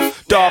now.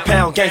 Dog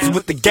pound gangster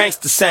with the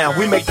gangster sound.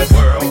 We make the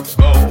world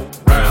go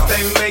round.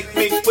 They make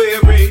me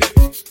query.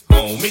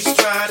 Homies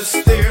try to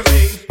steer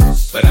me,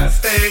 but I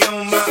stay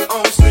on my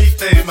own street.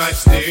 They might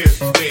steer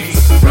me.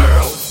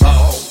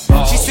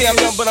 She say I'm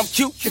young but I'm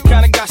cute, the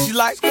kind of guy she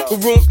like.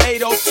 With room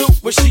 802,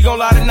 where she gon'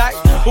 lie tonight.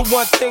 But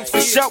one thing's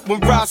for sure,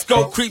 when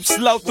Roscoe creeps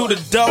slow through the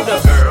door. I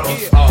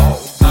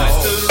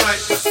stood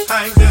right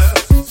behind her.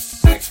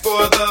 Thanks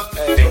for the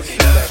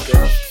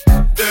picture.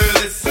 Girl,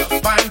 it's a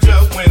find you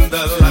when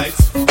the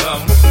lights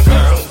come.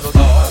 Girl,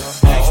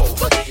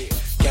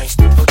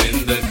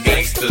 when the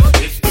gangsters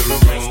hit the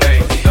room, and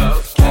make them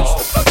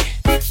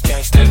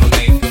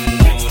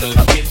wanna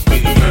get me.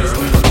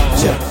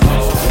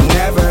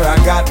 Whenever I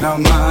got no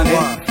money,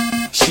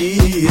 she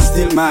is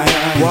still my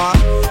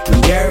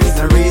honey. There is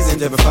no reason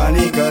to be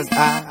funny, cause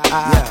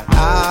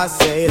I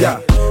say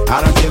that.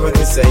 I don't care what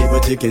you say,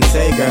 but you can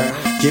say, girl.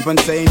 Keep on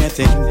saying your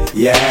thing,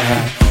 yeah.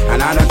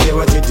 And I don't care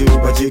what you do,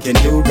 but you can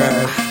do,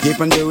 girl.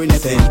 Keep on doing your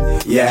thing,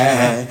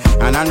 yeah.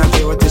 And I don't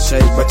care what you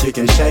shake, but you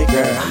can shake,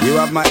 girl. You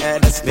have my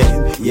head to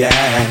spin, yeah.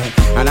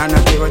 And I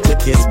don't care what you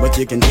kiss, but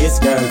you can kiss,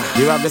 girl.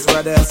 You have this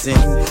word to sing,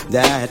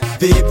 that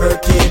people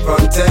keep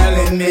on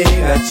telling me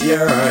that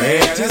you're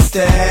here to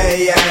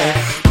stay, yeah.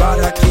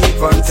 But I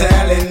keep on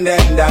telling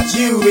them that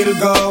you will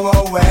go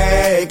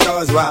away.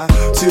 Cause why?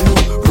 Two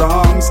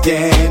wrongs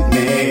can't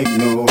make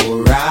no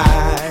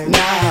right.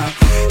 Now,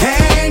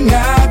 ain't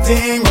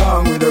nothing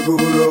wrong with a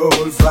good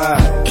old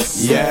fight.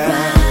 It's yeah.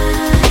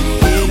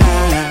 Ooh,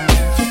 nah, nah.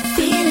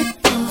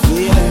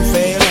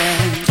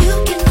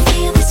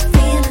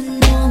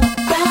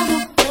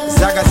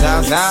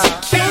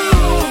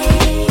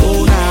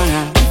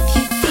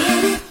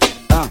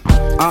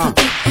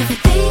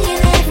 Everything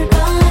and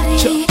everybody.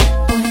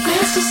 Boy,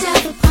 let's just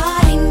have a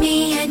party,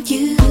 me and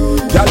you.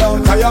 Y'all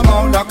don't tell your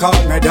mouth, don't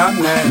call me damn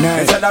name.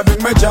 Instead of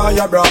bring me joy,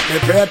 you brought me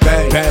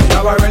pain.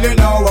 Now I really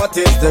know what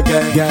is the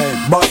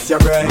game. Bust your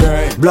brain,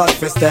 blood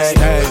for stain.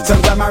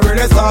 Sometimes I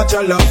really thought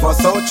your love was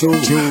so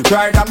true.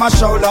 Cried on my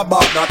shoulder,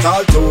 but not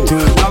all too.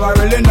 Now I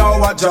really know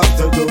what just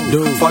to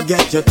do.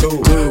 Forget you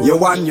too. You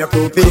and your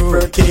crew,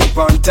 people keep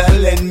on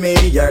telling me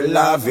your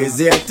love is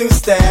here to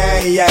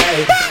stay,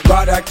 yeah.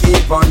 But I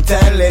keep on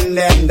telling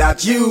them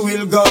that you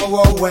will go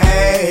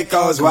away.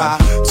 Cause why?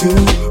 Two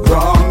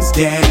wrongs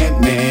can't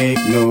make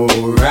no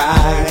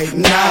right.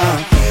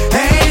 Now,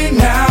 ain't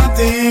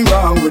nothing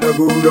wrong with a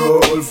good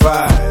old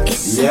fight.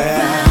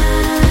 Yeah,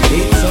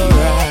 it's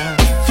alright.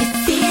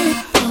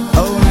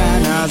 Oh, nah,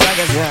 nah,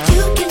 zaga.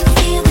 You can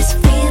feel this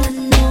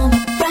feeling all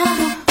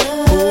around the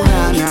world. Oh,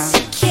 nah, nah.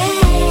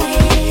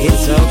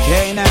 It's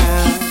okay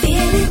now.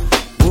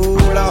 Ooh,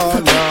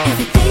 Lord, Lord.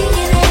 Everything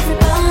and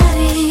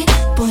everybody.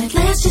 Boy,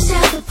 let's just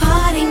have a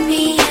party,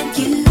 me and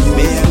you.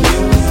 Me and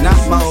you,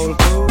 not my old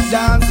crew,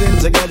 dancing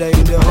together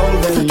in the whole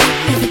venue.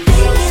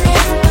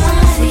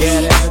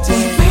 Forget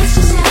everything.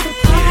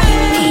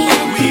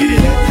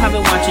 I've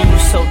been watching you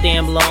so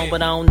damn long,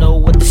 but I don't know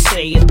what to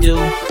say or do.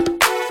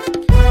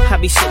 I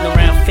be sitting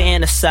around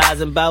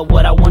fantasizing about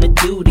what I wanna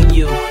do to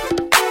you.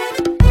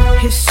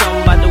 It's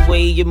something about the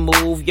way you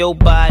move your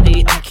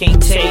body I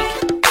can't take.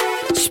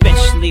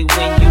 Especially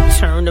when you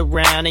turn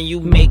around and you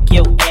make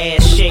your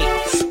ass shake.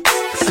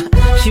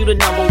 You the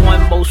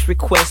 #1 most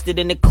requested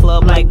in the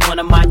club, like one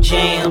of my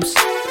jams.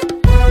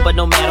 But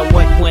no matter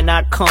what, when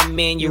I come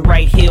in, you're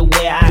right here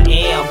where I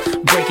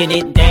am. Breaking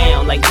it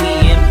down like we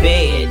in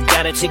bed.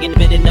 Got a chicken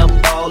bending up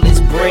all this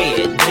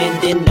bread.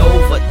 Bending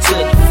over to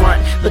the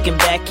front, looking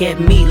back at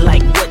me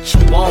like what you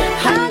want.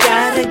 I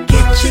gotta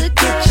get you,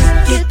 get you,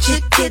 get you,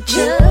 get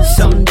you.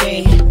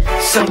 Someday,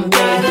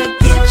 someday.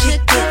 Get you,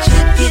 get you,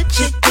 get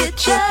you,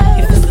 get you.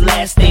 If it's the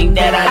last thing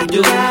that I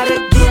do. I gotta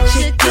get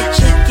you, get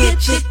you, get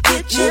you,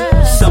 get you.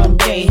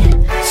 Someday,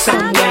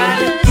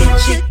 someday.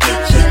 Get you,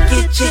 get you,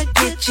 get you,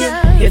 get you.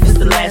 If it's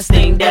the last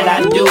thing that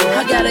I do.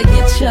 I gotta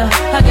get ya,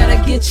 I gotta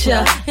get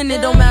ya. And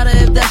it don't matter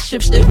if that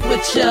ship stick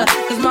with ya.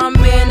 Cause my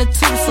man the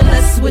two, so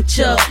let's switch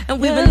up. And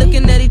we've been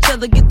looking at each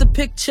other, get the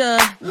picture.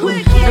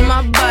 And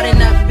my body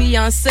not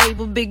Beyonce,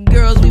 but big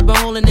girls, we been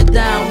holding it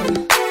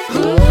down.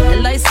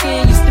 And light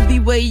skin used to be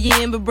way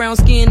in, but brown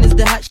skin is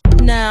the hot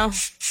shit now.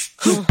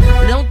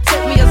 Don't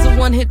take me as a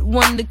one-hit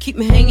wonder, keep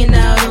me hanging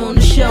out on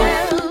the show.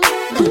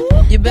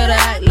 You better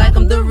act like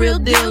I'm the real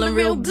deal and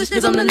real bitch,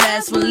 cause I'm the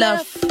last one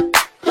left.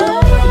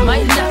 You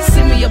might not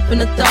see me up in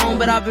the throne,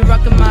 but I'll be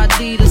rocking my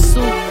Adidas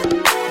suit.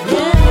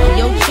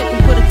 Yo, chick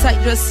can put a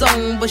tight dress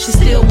on, but she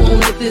still won't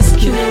look this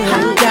cute.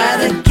 I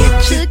gotta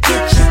get you,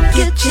 get you,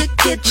 get you,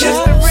 get you.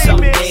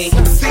 Someday,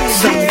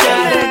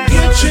 someday.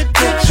 Get you,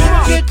 get you,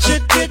 get you,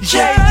 get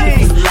you.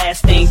 It's the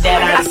last thing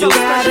that I do.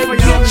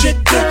 Get you,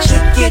 get you,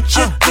 get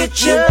you, get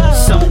you.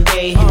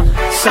 Someday,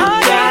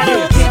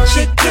 someday.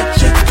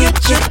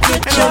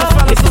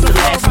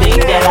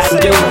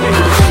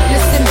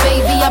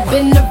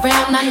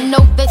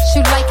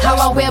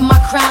 wear my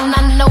crown,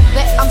 I know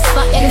that I'm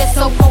something that's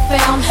so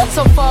profound.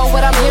 So far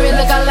what I'm hearing,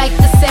 look, I like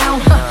the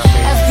sound.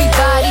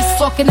 Everybody's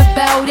talking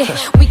about it.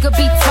 We could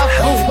be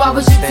tough, why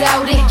would you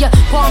doubt it? Your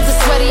palms are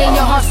sweaty and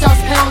your heart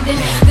starts pounding.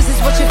 This is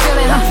what you're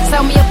feeling,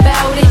 tell me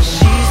about it.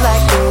 She's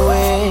like the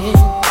wind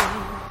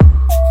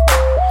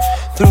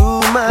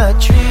through my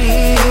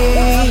tree.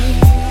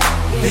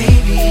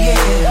 Baby,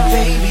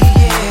 yeah,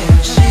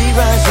 she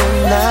rides the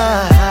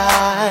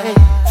night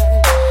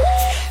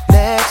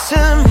next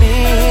to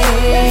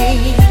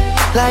me,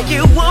 like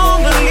you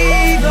won't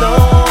believe,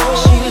 no.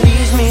 She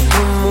leads me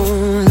through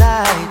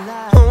moonlight,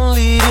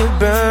 only to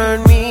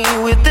burn me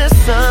with the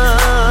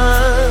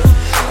sun.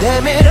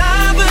 Damn it,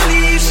 I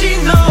believe she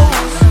knows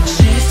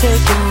she's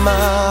taking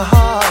my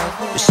heart,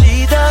 but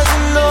she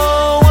doesn't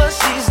know what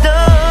she's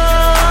done.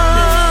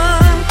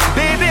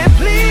 Baby,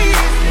 please,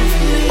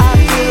 I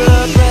feel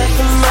her breath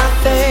in my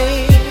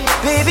face.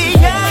 Baby,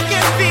 I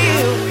can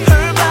feel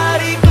her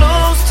body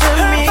close to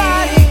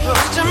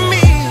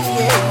me,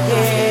 yeah,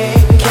 yeah.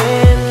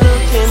 Can't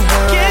look in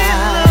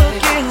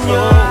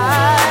her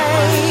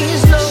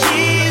eyes, no.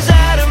 She's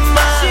out of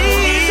my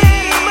league.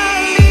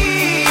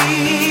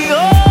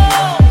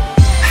 Oh,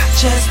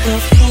 just a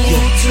fool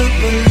to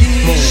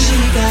believe she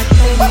got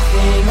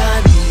everything I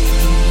need.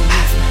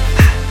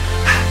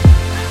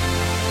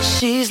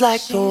 She's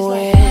like the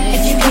wind.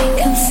 If you can't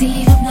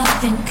conceive of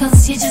nothing,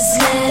 cause you just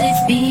let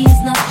it be,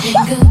 it's nothing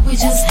good, we're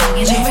just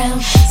hanging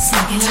around.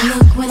 Taking a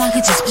look when I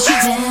could just put you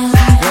down.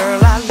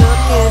 Girl, I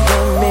look in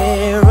the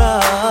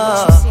mirror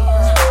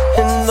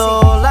and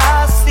all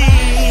I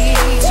see,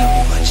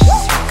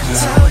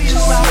 tell you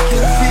I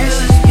can feel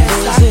it, yes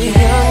I can. A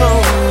young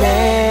old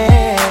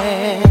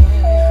man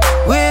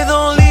with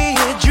only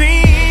a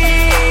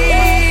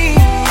dream.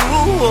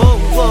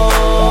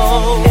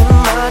 Am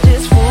I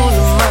just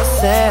fooling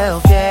myself,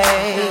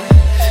 yeah,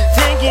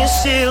 thinking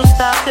she'll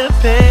stop the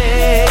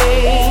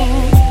pain?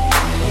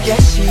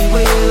 Yes she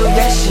will,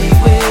 yes she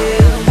will.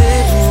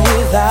 Living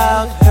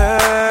without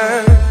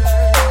her,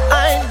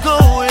 I'd go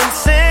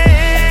insane.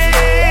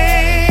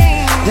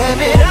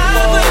 Damn it, I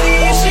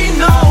believe she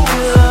knows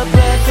her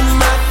breath in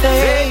my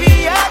face. Baby,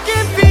 I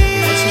can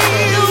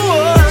feel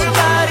her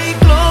body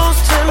close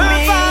to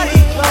me.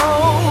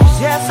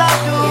 Yes, I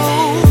do.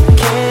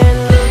 Can't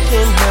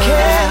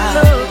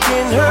look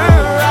in her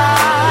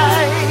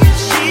eyes.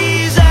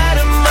 She's out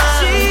of my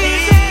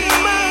league.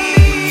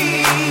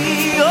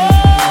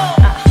 Oh,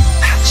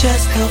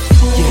 just a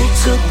fool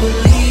to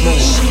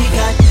believe she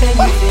got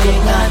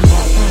everything I need.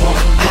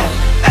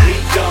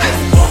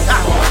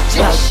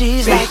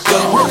 She's like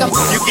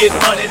You get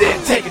money, then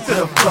take it to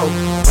the floor.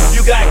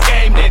 You got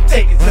game, then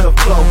take it to the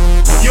floor.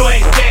 You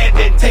ain't scared,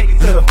 then take it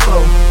to the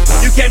floor.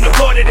 You came to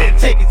party, then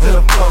take it to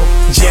the floor.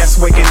 Just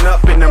waking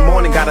up in the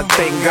morning, gotta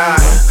thank God.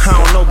 I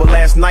don't know, but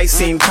last night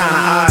seemed kinda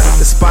odd.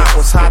 The spot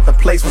was hot, the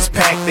place was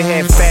packed. They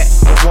had fat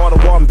water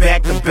warm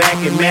back to back.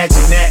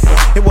 Imagine that.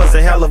 It was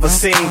a hell of a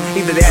scene.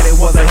 Either that, it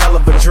was a hell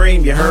of a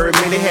dream. You heard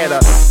me? They had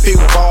a few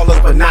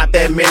ballers, but not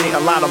that many. A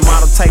lot of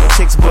model type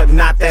chicks, but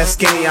not that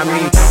skinny. I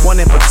mean, one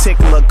in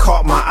particular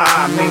caught my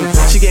eye. I mean,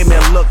 she gave me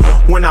a look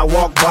when I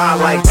walked by,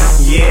 like,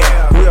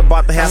 yeah, we're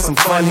about to have some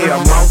fun here.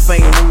 Mouth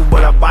ain't moved,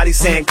 but her body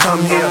saying,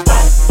 come here.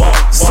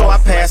 So I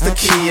passed the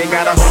key and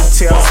got a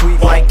hotel suite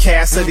like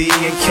Cassidy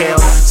and Kel.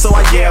 So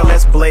I yelled,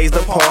 let's blaze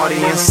the party.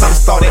 And some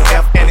started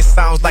F and it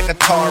sounds like a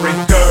Atari.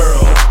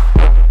 Girl,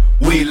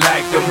 we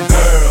like them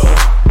girls.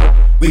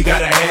 We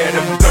gotta have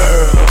them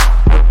girls.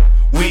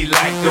 We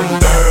like them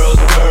girls,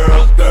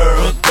 girls,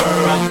 girls,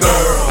 girls,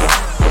 girls.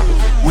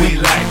 We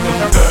like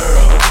them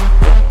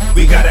girls.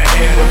 We gotta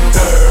have them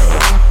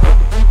girls.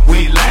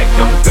 We like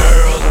them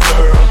girls,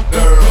 girls,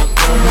 girls,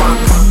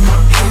 girls.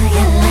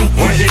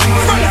 When you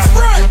run the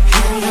front,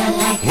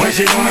 when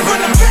you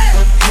run the back,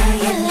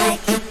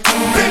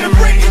 better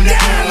break it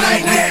down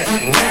like that.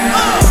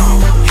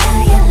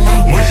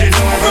 When you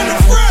run the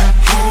front,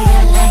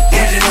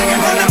 when you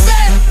run the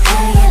back,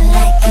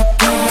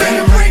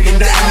 better break it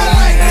down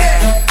like that.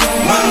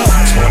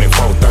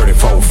 24,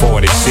 34,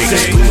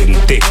 46, good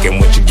and thick, and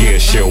what you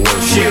get, she'll work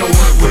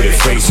with. Pretty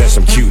face and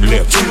some cute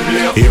lips,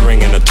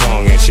 earring in her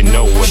tongue, and she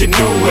know what to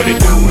do with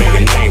it. Make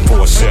a name for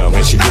herself,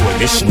 and she do it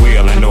this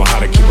well, and know how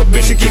to keep a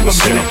busy, keep a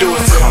still.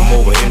 Come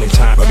over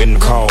anytime, I've been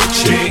called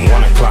chick.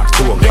 1 o'clock,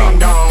 2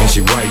 o'clock, and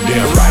she right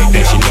there,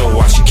 and she know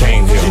why she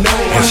came here,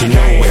 and she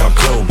know where her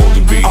clothes supposed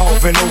to be.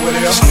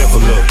 Sniff a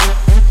look,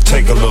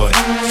 take a look,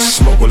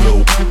 smoke a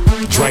little,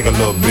 drink a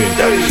little bit.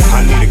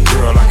 I need a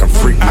girl I can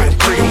freak with,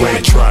 and when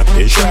they try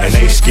this, and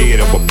ain't scared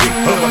of a big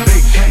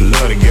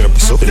love to get up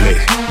so lit.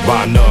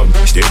 Buy another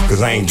bitch,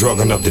 cause I ain't drunk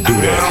enough to do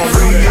that.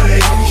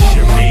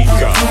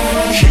 Shamika,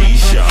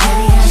 Keisha,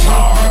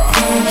 Tara,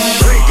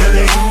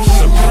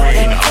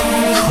 Sabrina,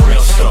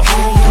 Crystal,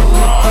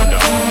 Miranda,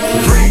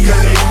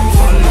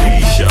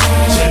 Felicia,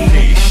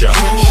 Tanisha,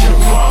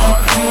 Siobhan,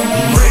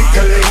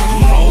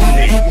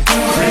 Monique,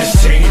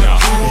 Christina,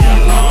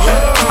 Yolanda.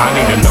 I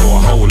need to know a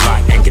whole lot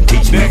and can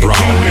teach me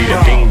wrong. Need a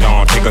ding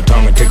dong, take her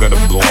tongue and take her to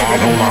blow. I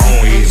hold my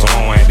own ears, so I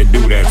don't have to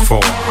do that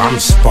for. I'm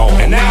spoiled.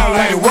 And now I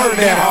like to work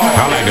that hard.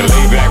 I like to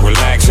lay back,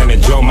 relax,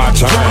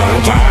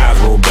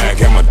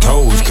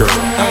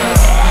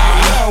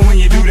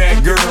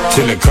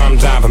 come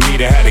time for me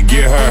to have to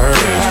give her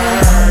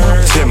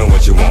hers. Tell me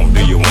what you want.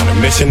 Do you want a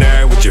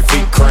missionary with your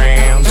feet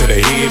crammed to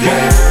the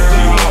headboard?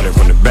 Do you want it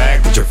from the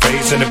back with your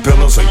face in the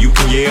pillow so you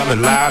can yell as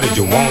loud as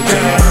you want to?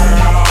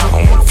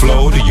 On the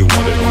floor, do you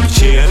want it on the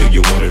chair? Do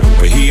you want it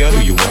over here?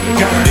 Do you want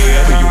it over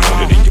there? Do you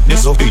want it in your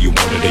nizzle? Do you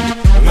want it in your...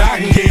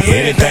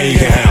 Anything you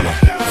can handle.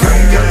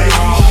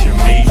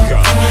 Shamika,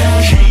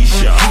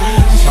 Keisha,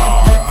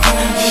 Tara,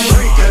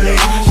 Shirley,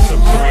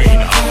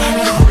 Sabrina,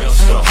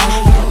 Crystal,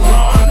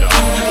 Miranda,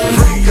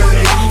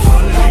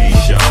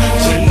 Felicia,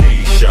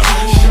 Tanisha,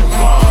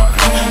 Siobhan,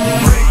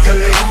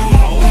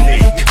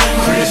 Monique,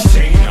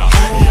 Christina,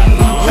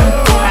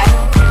 Yolanda.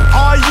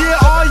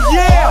 Oh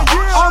yeah,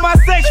 all my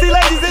sexy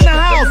ladies in the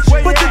house,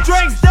 put your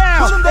drinks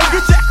down and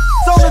get your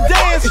ass on the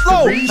dance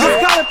floor. I'm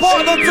Scotty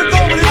Parker took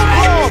over this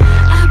club.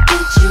 I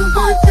bet you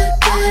want the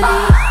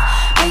goodies,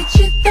 bet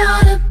you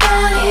thought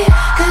about it.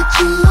 Got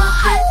you all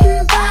hot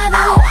and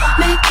bothered,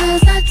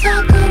 makers I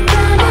talk around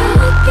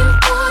it. Looking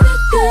for the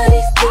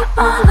goodies, keep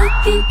on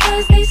looking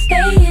 'cause they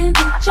stay in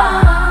the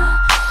jar.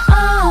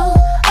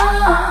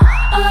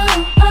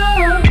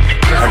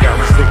 I got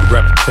a sick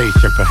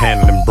reputation for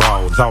handling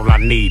brawls. All I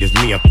need is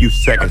me a few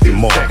seconds and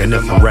more, then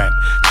it's a rap.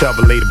 Tell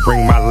the lady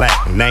bring my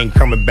lap, and they ain't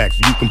coming back,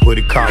 so you can put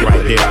a car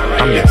right there.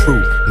 I'm the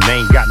truth, and they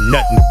ain't got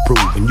nothing to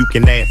prove. And you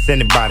can ask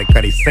anybody,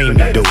 'cause they seen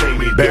me do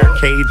it.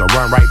 Barricades, I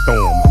run right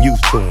through them, I'm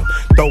used to them.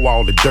 Throw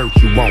all the dirt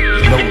you want,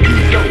 no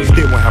use.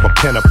 Still won't have a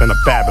pen up in a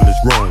fabulous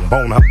room.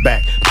 Bone her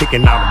back,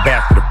 picking out a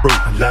basket of fruit.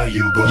 I love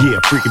you, boo. Yeah,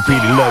 freaking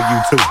Petey love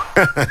you too.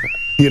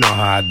 You know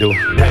how I do. You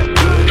may look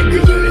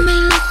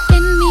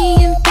at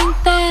me and think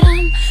that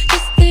I'm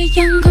just a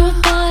young girl,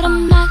 but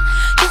I'm not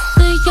just a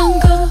young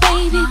girl,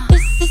 baby.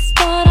 This is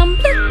what I'm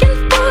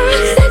looking for.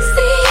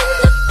 Sexy,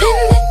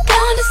 independent,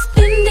 gonna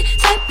spend it,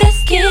 type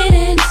that's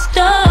getting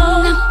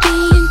stalled. Not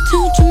being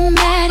too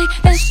dramatic,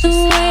 that's the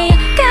way I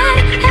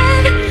gotta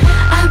have it.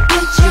 I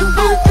bet you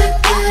want the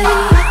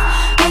goodies,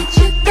 bet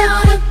you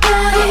thought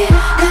about it.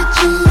 Got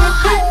you all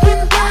hot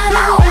and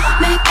bothered,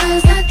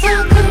 makers I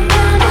talk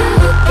around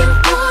it. Looking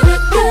for the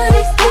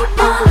goodies, keep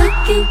on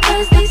looking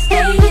 'cause they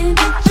stay in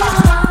the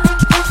jar.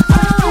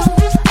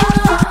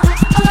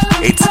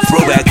 It's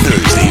Throwback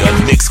Thursday on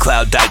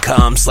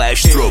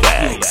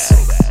Mixcloud.com/throwbacks.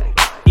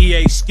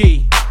 EA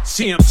Ski,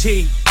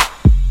 CMT,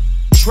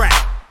 Trap.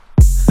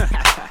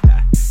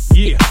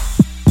 Yeah.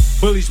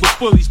 Bullies with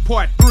Bullies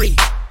Part 3.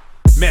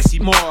 Messy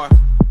Marv,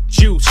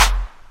 Juice,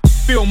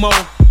 Filmo,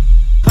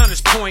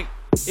 Hunters Point.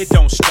 It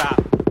don't stop.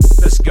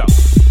 Let's go.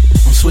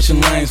 I'm switching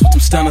lanes with them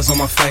stunners on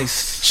my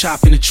face.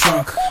 Chop in the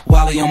trunk,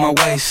 Wally on my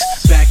waist.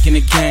 Back in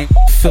the game,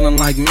 feeling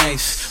like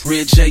Mace.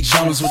 Red J.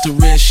 Jones with the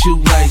red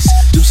shoelace.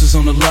 Deuces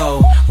on the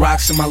low,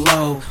 rocks in my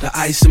low. The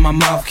ice in my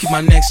mouth, keep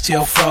my next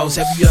tail froze.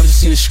 Have you ever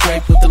seen a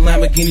scrape with the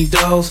Lamborghini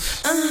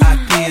doors?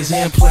 Ideas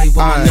and play with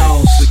my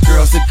nose. The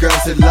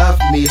girls that love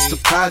me, it's the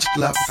project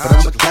love. But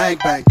I'm a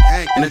gangbang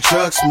and a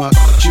drug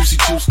smuggler. Juicy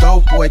juice,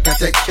 dope boy, got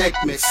that cake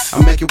mix. I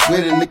make it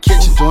win in the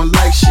kitchen doing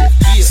like shit.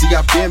 See,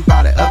 I been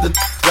about it, other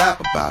rap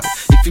about it.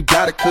 If you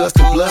got it, cuz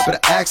the blood, better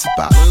ask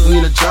about it. We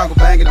in the jungle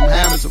banging them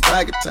hammers and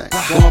orangutan.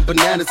 Going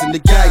bananas in the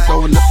gang,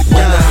 throwing up the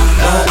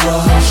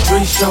gun.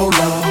 Street show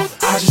love.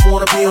 I just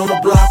wanna be on the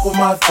block with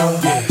my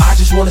thug. I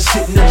just wanna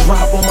sit in the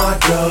drop on my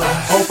dub.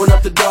 Open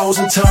up the doors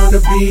and turn the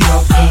beat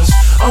up. 'Cause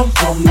I'm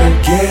from the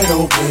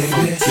ghetto,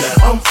 baby.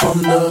 I'm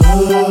from the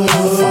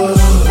hood.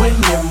 When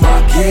in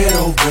my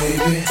ghetto,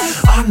 baby,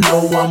 I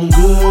know I'm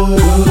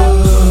good.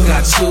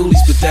 Got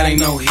toolies, but that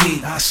ain't no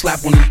heat. I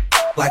slap on the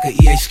like a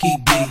EA Ski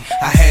beat.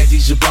 I had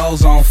these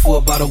jabos on for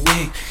about a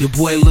week. Your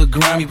boy look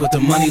grimy, but the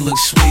money look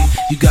sweet.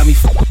 You got me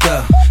fucked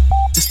up,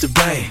 just the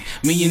bay.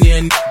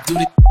 Millionaire do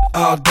this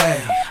all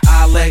day.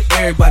 I lay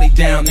everybody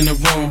down in the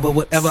room, but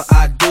whatever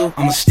I do,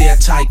 I'ma stay a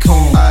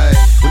tycoon. Ay,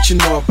 what you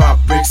know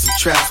about bricks and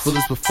traps?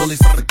 Bullies with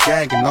fullies for the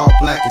gang and all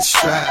black and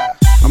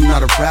strapped. I'm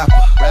not a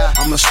rapper,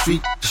 I'm a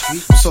street.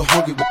 I'm so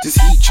hungry with this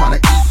heat, tryna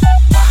eat.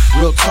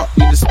 Real talk,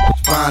 need this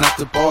fine at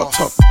the bar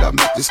talk. I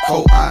make this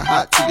cold iron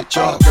hot to your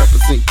jaw.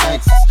 Represent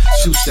gangsters,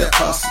 shoot set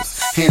hustlers.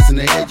 Hands in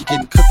the head, you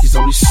getting cookies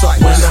on these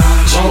sites. When I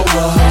roll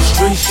up,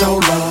 street show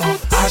love.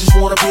 I just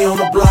wanna be on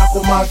the block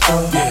with my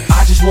thug.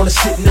 I just wanna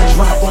sit in the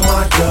drop on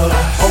my dub.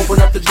 Open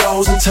up the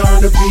doors and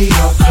turn the beat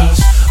up.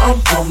 'Cause I'm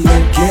from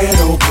the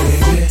ghetto,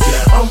 baby.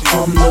 I'm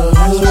from the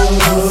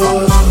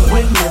hood.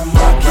 When in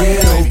my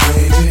ghetto,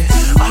 baby,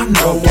 I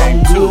know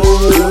I'm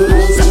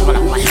good.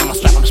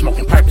 I'm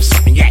smoking purpose,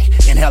 yeah.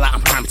 Inhale out,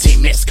 I'm prime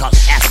team miss, cause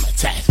asthma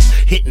attacks.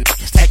 Hitting,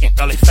 taking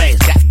early phase,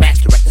 got back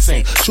direct the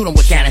scene. Shoot 'em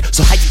with cannon,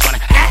 so how you gonna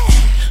act?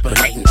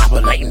 Belating,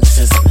 operating the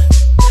system.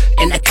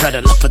 In that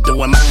cutter, look for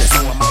doing my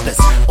business.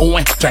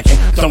 Ooin', drinking,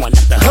 throwing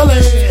up the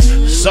hood.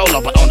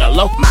 Solo, but on the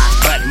low, my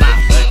butt.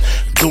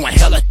 Doing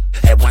hella.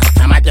 At one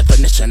time, my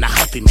definition of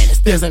hyphy, man,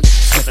 it's isn't.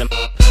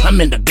 I'm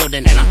in the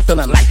building and I'm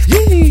feeling like,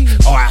 yee.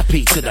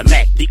 R.I.P. to the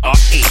Mac, the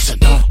R.E. So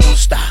don't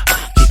stop.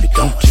 Keep it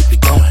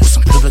going, with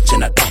some privilege in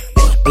the back,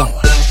 blowing.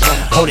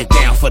 Hold it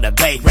down for the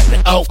Bay,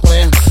 reppin'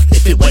 Oakland.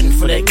 If it wasn't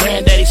for that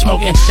granddaddy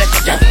smoking,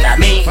 that's what I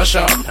mean, for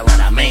sure. Know what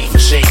I mean, for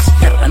shakes.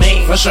 Know what I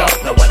mean, for sure.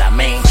 Know what I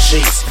mean, for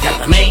sheets. Got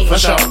what I mean? For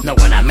sure. Know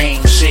what I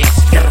mean?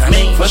 Sheets. Got what I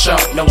mean? For sure.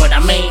 Know what I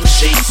mean?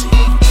 Sheets.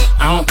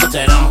 I don't put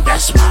that on,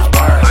 that's my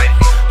word.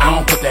 I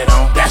don't put that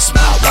on, that's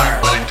my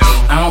word.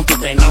 I don't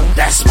think they know,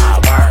 that's my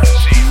word.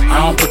 I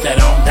don't put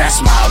that on,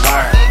 that's my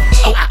word.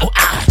 Oh,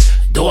 I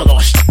do a little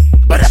shit.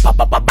 But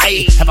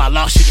have I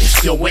lost you? You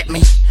still with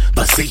me?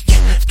 But seeking,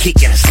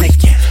 kicking and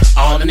sneaking.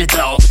 All in the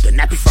door, but the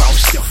nappy frog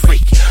still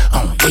freaking.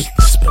 On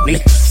leaks,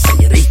 beneath us,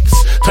 senoritas.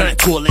 Turn it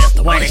to a left,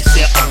 the way they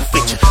still on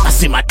feature. I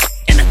see my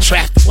in the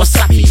traffic, what's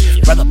up?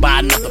 Brother buy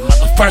another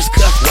mother, first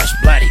cut, rush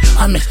bloody.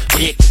 I'm in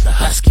big with the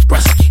husky,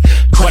 brusky.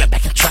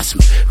 Quarterback and trust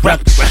me,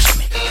 rugby rush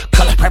me.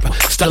 Color purple,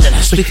 still in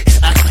the street,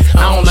 it's ugly.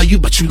 I don't love you,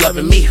 but you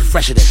loving me,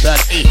 fresher than blood.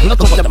 Look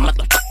at what the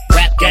mother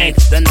rap game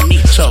done to me.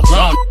 So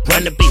wrong,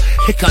 run the beat.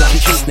 Here comes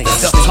these niggas,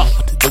 self-talk,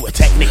 what to do with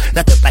technique.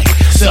 Not the bank,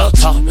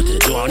 self-talk, what to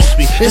do on this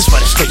beat. It's for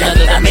the street, that's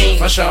what I mean,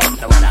 for sure.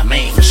 Know what I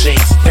mean for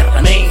sheets, got what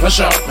I mean, for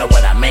sure. Know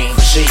what I mean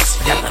for sheets,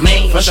 got what I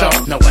mean, for sure.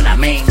 Know what I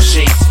mean for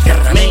sheets, got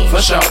what I mean,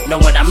 for sure. Know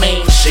what I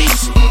mean for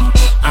sheets.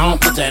 I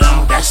don't put that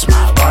on, that's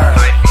my word.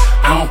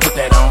 I don't put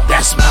that on,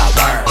 that's my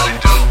word.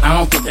 I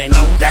don't think they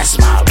know, that's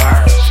my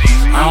word.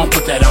 I don't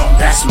put that on,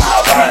 that's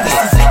my word.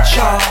 This is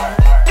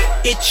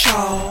it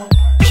y'all.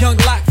 Young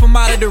Lock from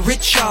out of the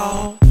rich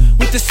y'all.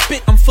 With the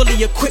spit, I'm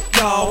fully equipped,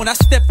 y'all. When I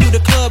step through the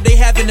club, they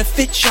having a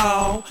fit,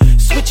 y'all.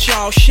 Switch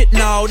y'all, shit,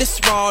 no, this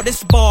raw,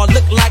 this ball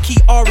look like he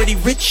already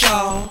rich,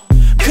 y'all.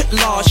 Good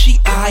Lord, she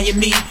eyeing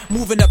me.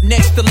 Moving up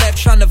next to left,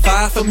 trying to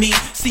vibe for me.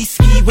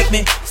 C-ski with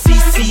me,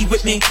 CC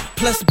with me,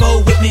 plus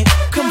bow with me.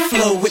 Come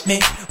flow with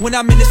me. When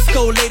I'm in the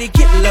skull, lady,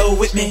 get low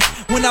with me.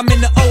 When I'm in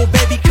the old,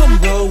 baby, come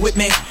roll with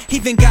me.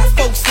 Even got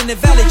folks in the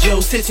Valley,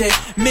 Joe City,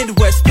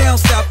 Midwest, down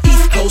south,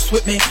 East Coast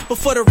with me.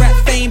 Before the rap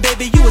fame,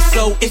 baby, you were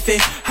so iffy.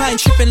 I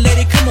ain't tripping,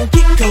 lady, come on,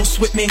 get ghost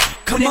with me.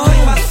 Come on. When they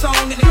play my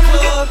song in the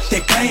club,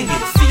 they bang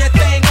it. See that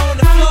thing on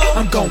the floor?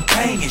 I'm gon'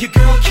 bang it. Your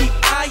girl keep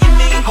eyeing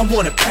me, I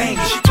wanna bang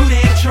it. She too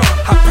damn drunk,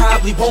 I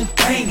probably won't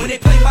bang it. When they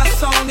play my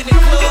song in the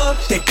club,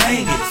 they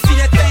bang it. See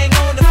that thing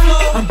on the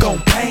floor? I'm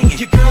gon' bang it.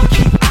 Your girl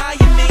keep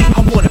eyeing me,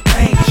 I wanna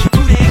bang it. She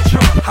too damn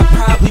drunk, I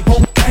probably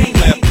won't bang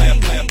it.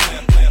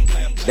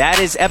 That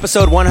is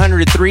episode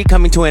 103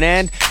 coming to an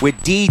end with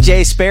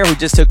DJ Spair, who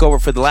just took over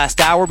for the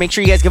last hour. Make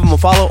sure you guys give him a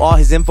follow. All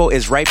his info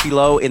is right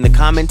below in the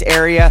comment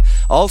area.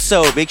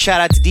 Also, big shout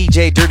out to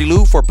DJ Dirty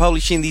Lou for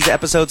publishing these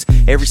episodes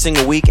every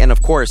single week. And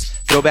of course,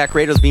 Throwback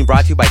Radio is being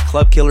brought to you by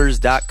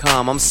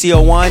ClubKillers.com. I'm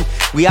CO1.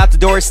 We out the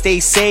door.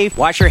 Stay safe.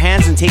 Wash your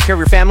hands and take care of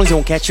your families. And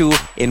we'll catch you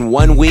in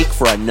 1 week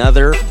for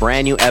another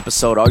brand new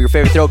episode. All your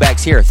favorite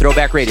throwbacks here,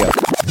 Throwback Radio.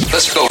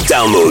 Let's go.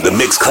 Download the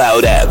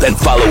Mixcloud app and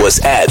follow us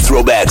at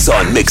Throwbacks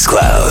on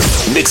Mixcloud.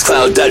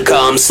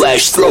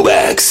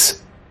 Mixcloud.com/throwbacks.